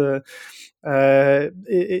that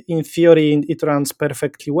in theory it runs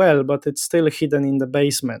perfectly well, but it's still hidden in the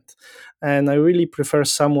basement. And I really prefer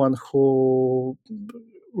someone who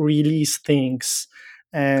release things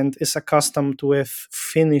and is accustomed with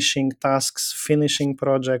finishing tasks, finishing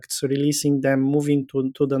projects, releasing them, moving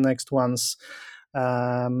to the next ones,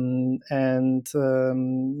 and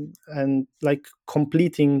like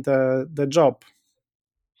completing the job.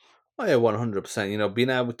 Oh yeah, 100%. Being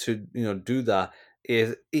able to do that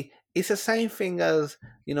it's the same thing as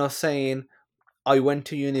saying I went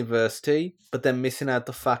to university, but then missing out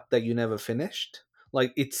the fact that you never finished.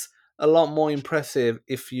 Like, it's a lot more impressive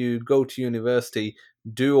if you go to university,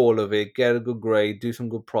 do all of it, get a good grade, do some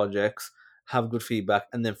good projects, have good feedback,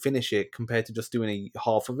 and then finish it compared to just doing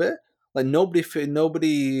half of it. Like, nobody,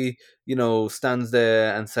 stands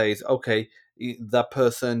there and says, okay, that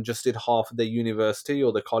person just did half of their university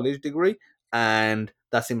or the college degree, and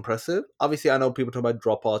that's impressive. Obviously, I know people talk about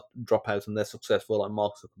dropouts, and they're successful, like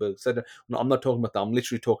Mark Zuckerberg said. No, I'm not talking about that. I'm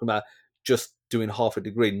literally talking about just doing half a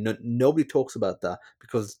degree. No, nobody talks about that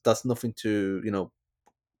because that's nothing to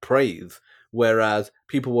praise. Whereas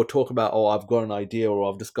people will talk about, oh, I've got an idea,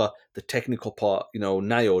 or I've just got the technical part,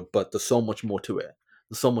 nailed, but there's so much more to it.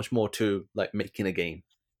 There's so much more to like making a game.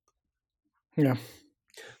 Yeah.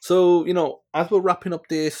 So, as we're wrapping up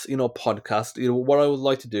this, podcast, what I would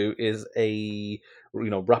like to do is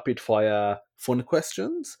rapid fire fun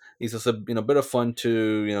questions. It's just a, bit of fun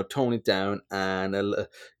to, tone it down, and a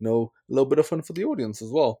little bit of fun for the audience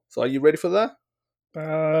as well. So, are you ready for that?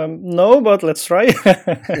 No, but let's try.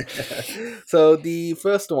 So, the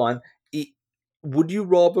first one, i- would you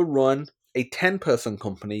rather run a 10-person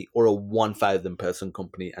company or a 1,000-person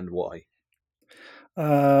company, and why?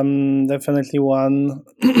 Definitely one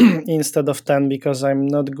instead of 10 because I'm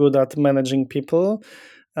not good at managing people.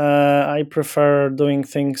 I prefer doing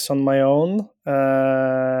things on my own.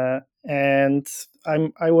 And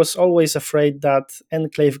I was always afraid that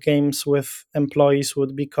enclave games with employees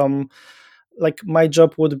would become like my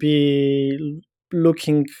job would be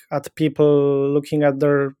looking at people, looking at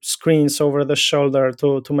their screens over the shoulder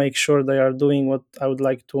to make sure they are doing what I would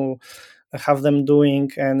like to have them doing,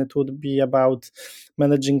 and it would be about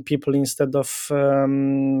managing people instead of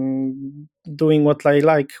doing what I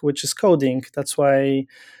like, which is coding. That's why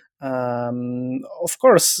of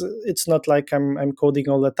course it's not like I'm coding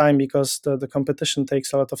all the time because the competition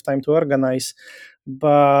takes a lot of time to organize,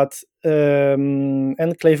 but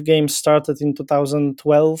enclave games started in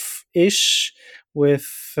 2012-ish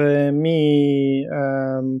with me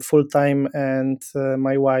full-time and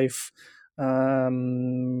my wife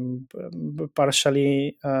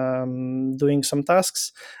partially doing some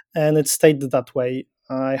tasks, and it stayed that way.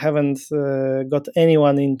 I haven't got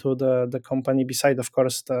anyone into the company beside, of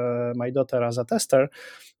course, my daughter as a tester,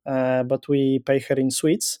 but we pay her in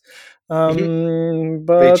sweets. Very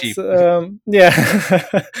But cheap. yeah,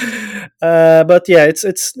 but yeah,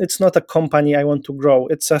 it's not a company I want to grow.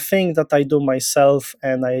 It's a thing that I do myself,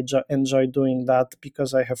 and I enjoy doing that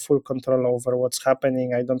because I have full control over what's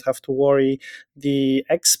happening. I don't have to worry. The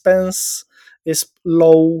expense is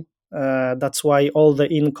low. That's why all the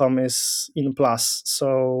income is in plus.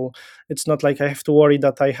 So it's not like I have to worry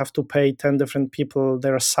that I have to pay 10 different people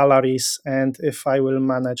their salaries, and if I will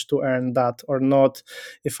manage to earn that or not,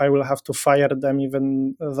 if I will have to fire them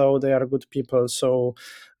even though they are good people. So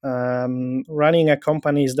running a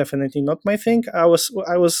company is definitely not my thing. I was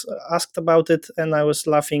asked about it, and I was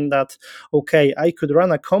laughing that okay, I could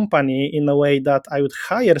run a company in a way that I would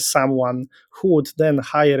hire someone who would then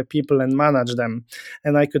hire people and manage them,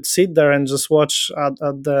 and I could sit there and just watch at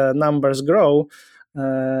the numbers grow.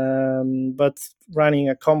 But running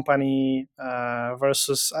a company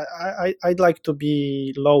versus I'd like to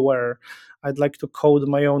be lower. I'd like to code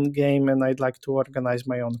my own game, and I'd like to organize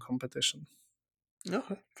my own competition.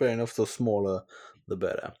 Okay, fair enough. So smaller, the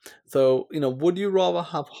better. So, would you rather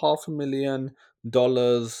have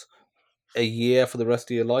 $500,000 a year for the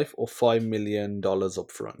rest of your life, or $5 million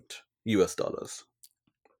upfront, US dollars?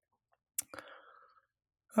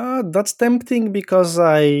 That's tempting because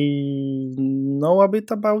I know a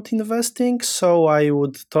bit about investing, so I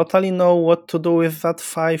would totally know what to do with that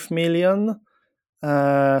 5 million.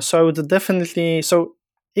 So I would definitely. So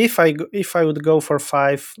if I would go for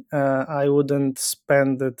five, I wouldn't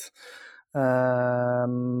spend it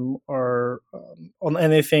or on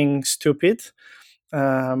anything stupid.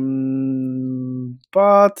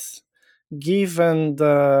 But given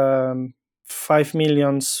the 5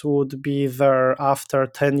 millions would be there after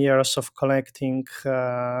 10 years of collecting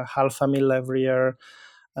half a mil every year,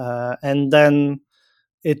 and then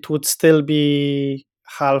it would still be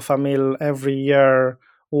half a mil every year,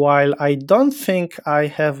 while I don't think I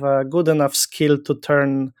have a good enough skill to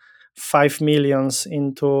turn 5 millions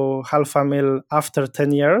into half a mil after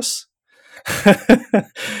 10 years.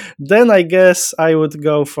 Then I guess I would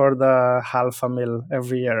go for the half a mil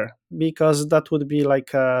every year, because that would be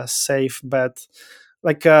like a safe bet,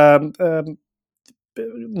 like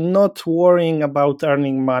not worrying about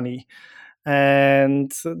earning money,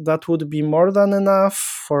 and that would be more than enough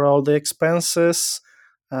for all the expenses,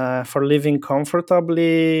 for living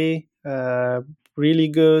comfortably, really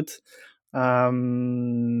good,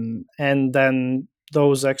 and then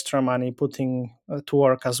those extra money putting to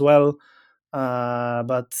work as well.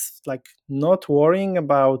 But like not worrying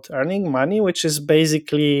about earning money, which is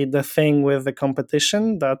basically the thing with the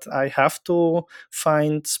competition, that I have to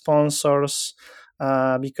find sponsors,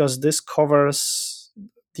 because this covers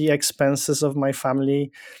the expenses of my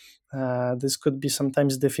family. This could be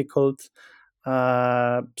sometimes difficult.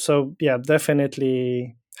 So yeah,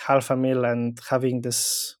 definitely half a mil and having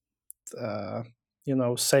this, uh,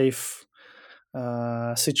 safe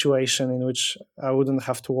situation in which I wouldn't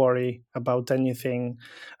have to worry about anything.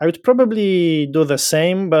 I would probably do the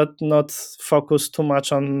same, but not focus too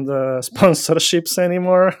much on the sponsorships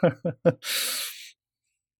anymore.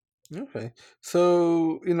 Okay.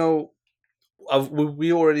 So,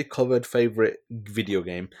 we already covered favorite video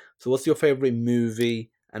game. So, what's your favorite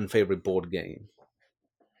movie and favorite board game?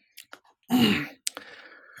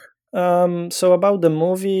 So about the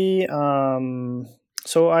movie,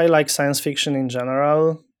 so I like science fiction in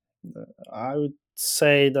general. I would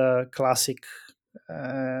say the classic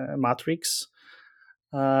Matrix.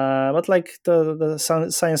 But like the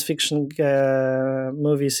science fiction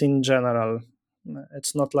movies in general,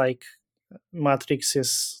 it's not like Matrix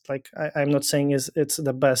is like, I'm not saying is it's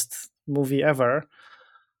the best movie ever.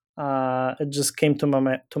 It just came to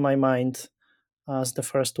my mind as the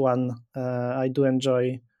first one. I do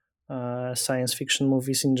enjoy science fiction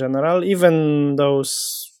movies in general, even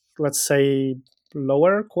those, let's say,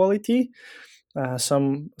 lower quality.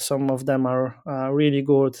 Some of them are really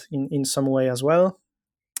good in some way as well.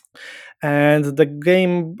 And the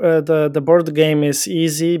game, the board game is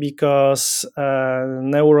easy because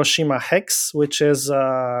Neuroshima Hex, which is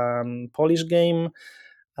a Polish game,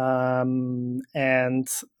 and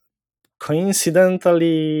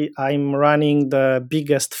coincidentally, I'm running the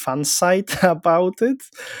biggest fan site about it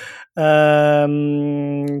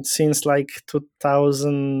since like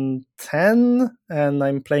 2010, and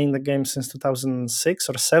I'm playing the game since 2006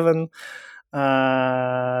 or 7.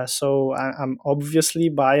 So I'm obviously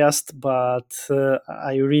biased, but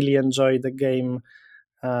I really enjoy the game,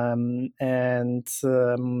 and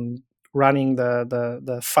running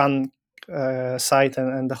the fun site,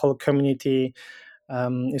 and the whole community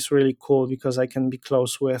is really cool, because I can be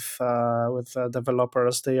close with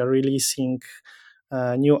developers. They are releasing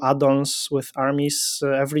new add-ons with armies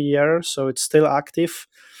every year, so it's still active.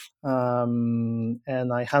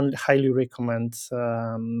 And I highly recommend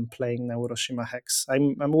playing Neuroshima Hex.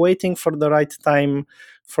 I'm waiting for the right time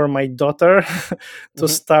for my daughter to Hmm.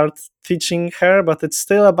 start teaching her, but it's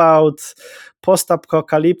still about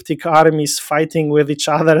post-apocalyptic armies fighting with each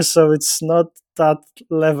other, so it's not that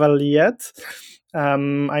level yet.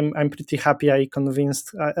 I'm pretty happy I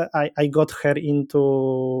convinced I got her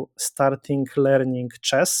into starting learning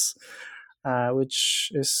chess,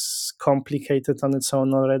 which is complicated on its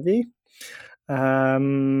own already.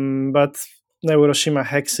 But Neuroshima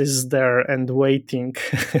Hex is there and waiting.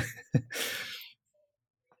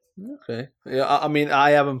 Okay. Yeah, I mean,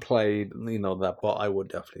 I haven't played, that, but I would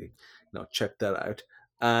definitely, check that out.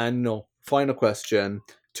 And no, final question,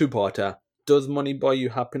 two-parter. Does money buy you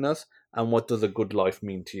happiness? And what does a good life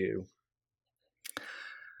mean to you?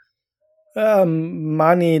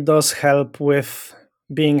 Money does help with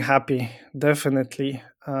being happy, definitely.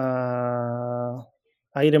 I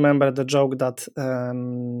remember the joke that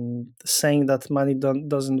saying that money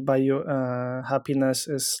doesn't buy you happiness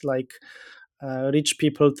is like rich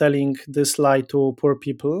people telling this lie to poor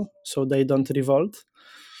people so they don't revolt.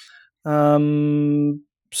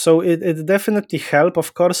 So it definitely help.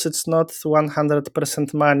 Of course, it's not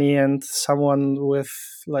 100% money, and someone with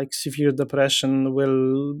like severe depression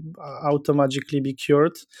will automatically be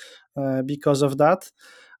cured because of that.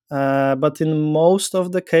 But in most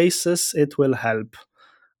of the cases, it will help.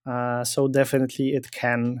 So definitely it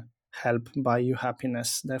can. help buy you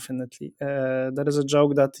happiness. Definitely, there is a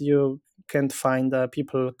joke that you can't find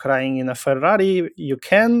people crying in a Ferrari. You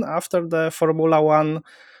can after the Formula One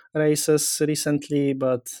races recently,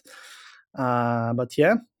 but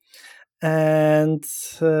yeah. And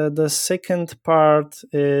the second part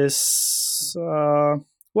is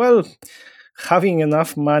well, having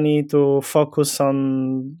enough money to focus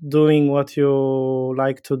on doing what you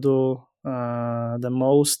like to do the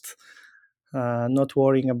most, not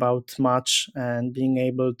worrying about much, and being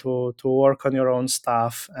able to work on your own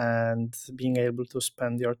stuff, and being able to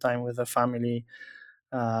spend your time with the family,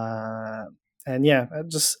 uh, and yeah,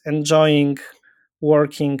 just enjoying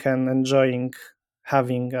working and enjoying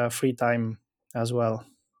having free time as well.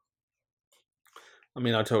 I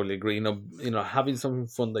mean, I totally agree. Having something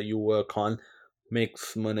fun that you work on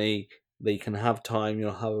makes money. That you can have time.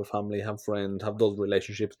 Have a family, have friends, have those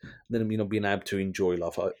relationships. Then being able to enjoy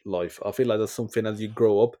life. Life. I feel like that's something as you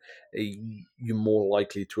grow up, you're more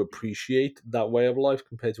likely to appreciate that way of life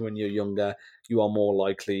compared to when you're younger. You are more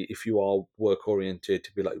likely, if you are work oriented,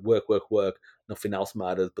 to be like work, work, work. Nothing else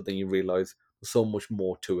matters. But then you realize there's so much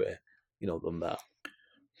more to it, than that.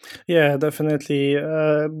 Yeah, definitely.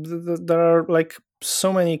 There are like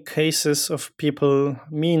so many cases of people,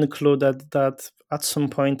 me included, that at some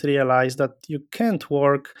point realize that you can't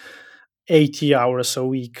work 80 hours a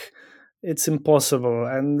week. It's impossible,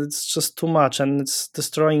 and it's just too much, and it's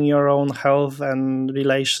destroying your own health and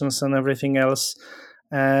relations and everything else.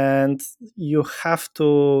 And you have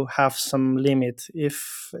to have some limit.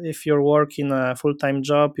 If you're working a full-time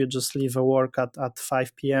job, you just leave a work at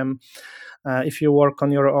 5 p.m. If you work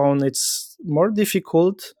on your own, it's more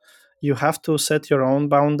difficult. You have to set your own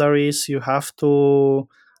boundaries. You have to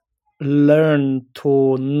learn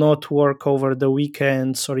to not work over the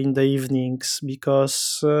weekends or in the evenings,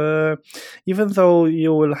 because even though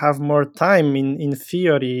you will have more time in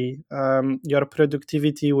theory, your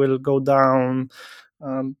productivity will go down.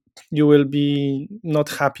 You will be not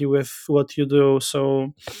happy with what you do.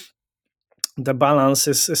 So the balance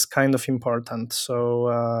is kind of important.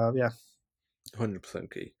 So yeah. 100%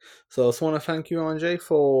 key. So I just want to thank you, Andrzej,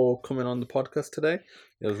 for coming on the podcast today.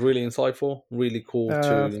 It was really insightful, really cool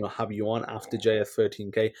to Uh, have you on after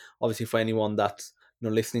JS13K. Obviously, for anyone that's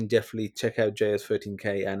listening, definitely check out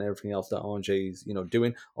JS13K and everything else that Andrzej is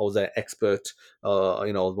doing. I was an expert, I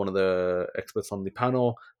was one of the experts on the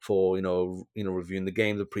panel for reviewing the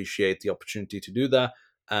games. Appreciate the opportunity to do that,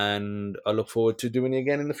 and I look forward to doing it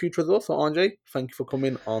again in the future as well. So, Andrzej, thank you for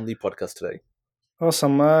coming on the podcast today.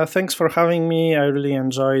 Awesome. Thanks for having me. I really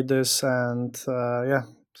enjoyed this, and yeah,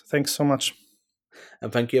 thanks so much.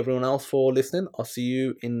 And thank you everyone else for listening. I'll see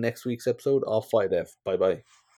you in next week's episode of FireDEV. Bye bye.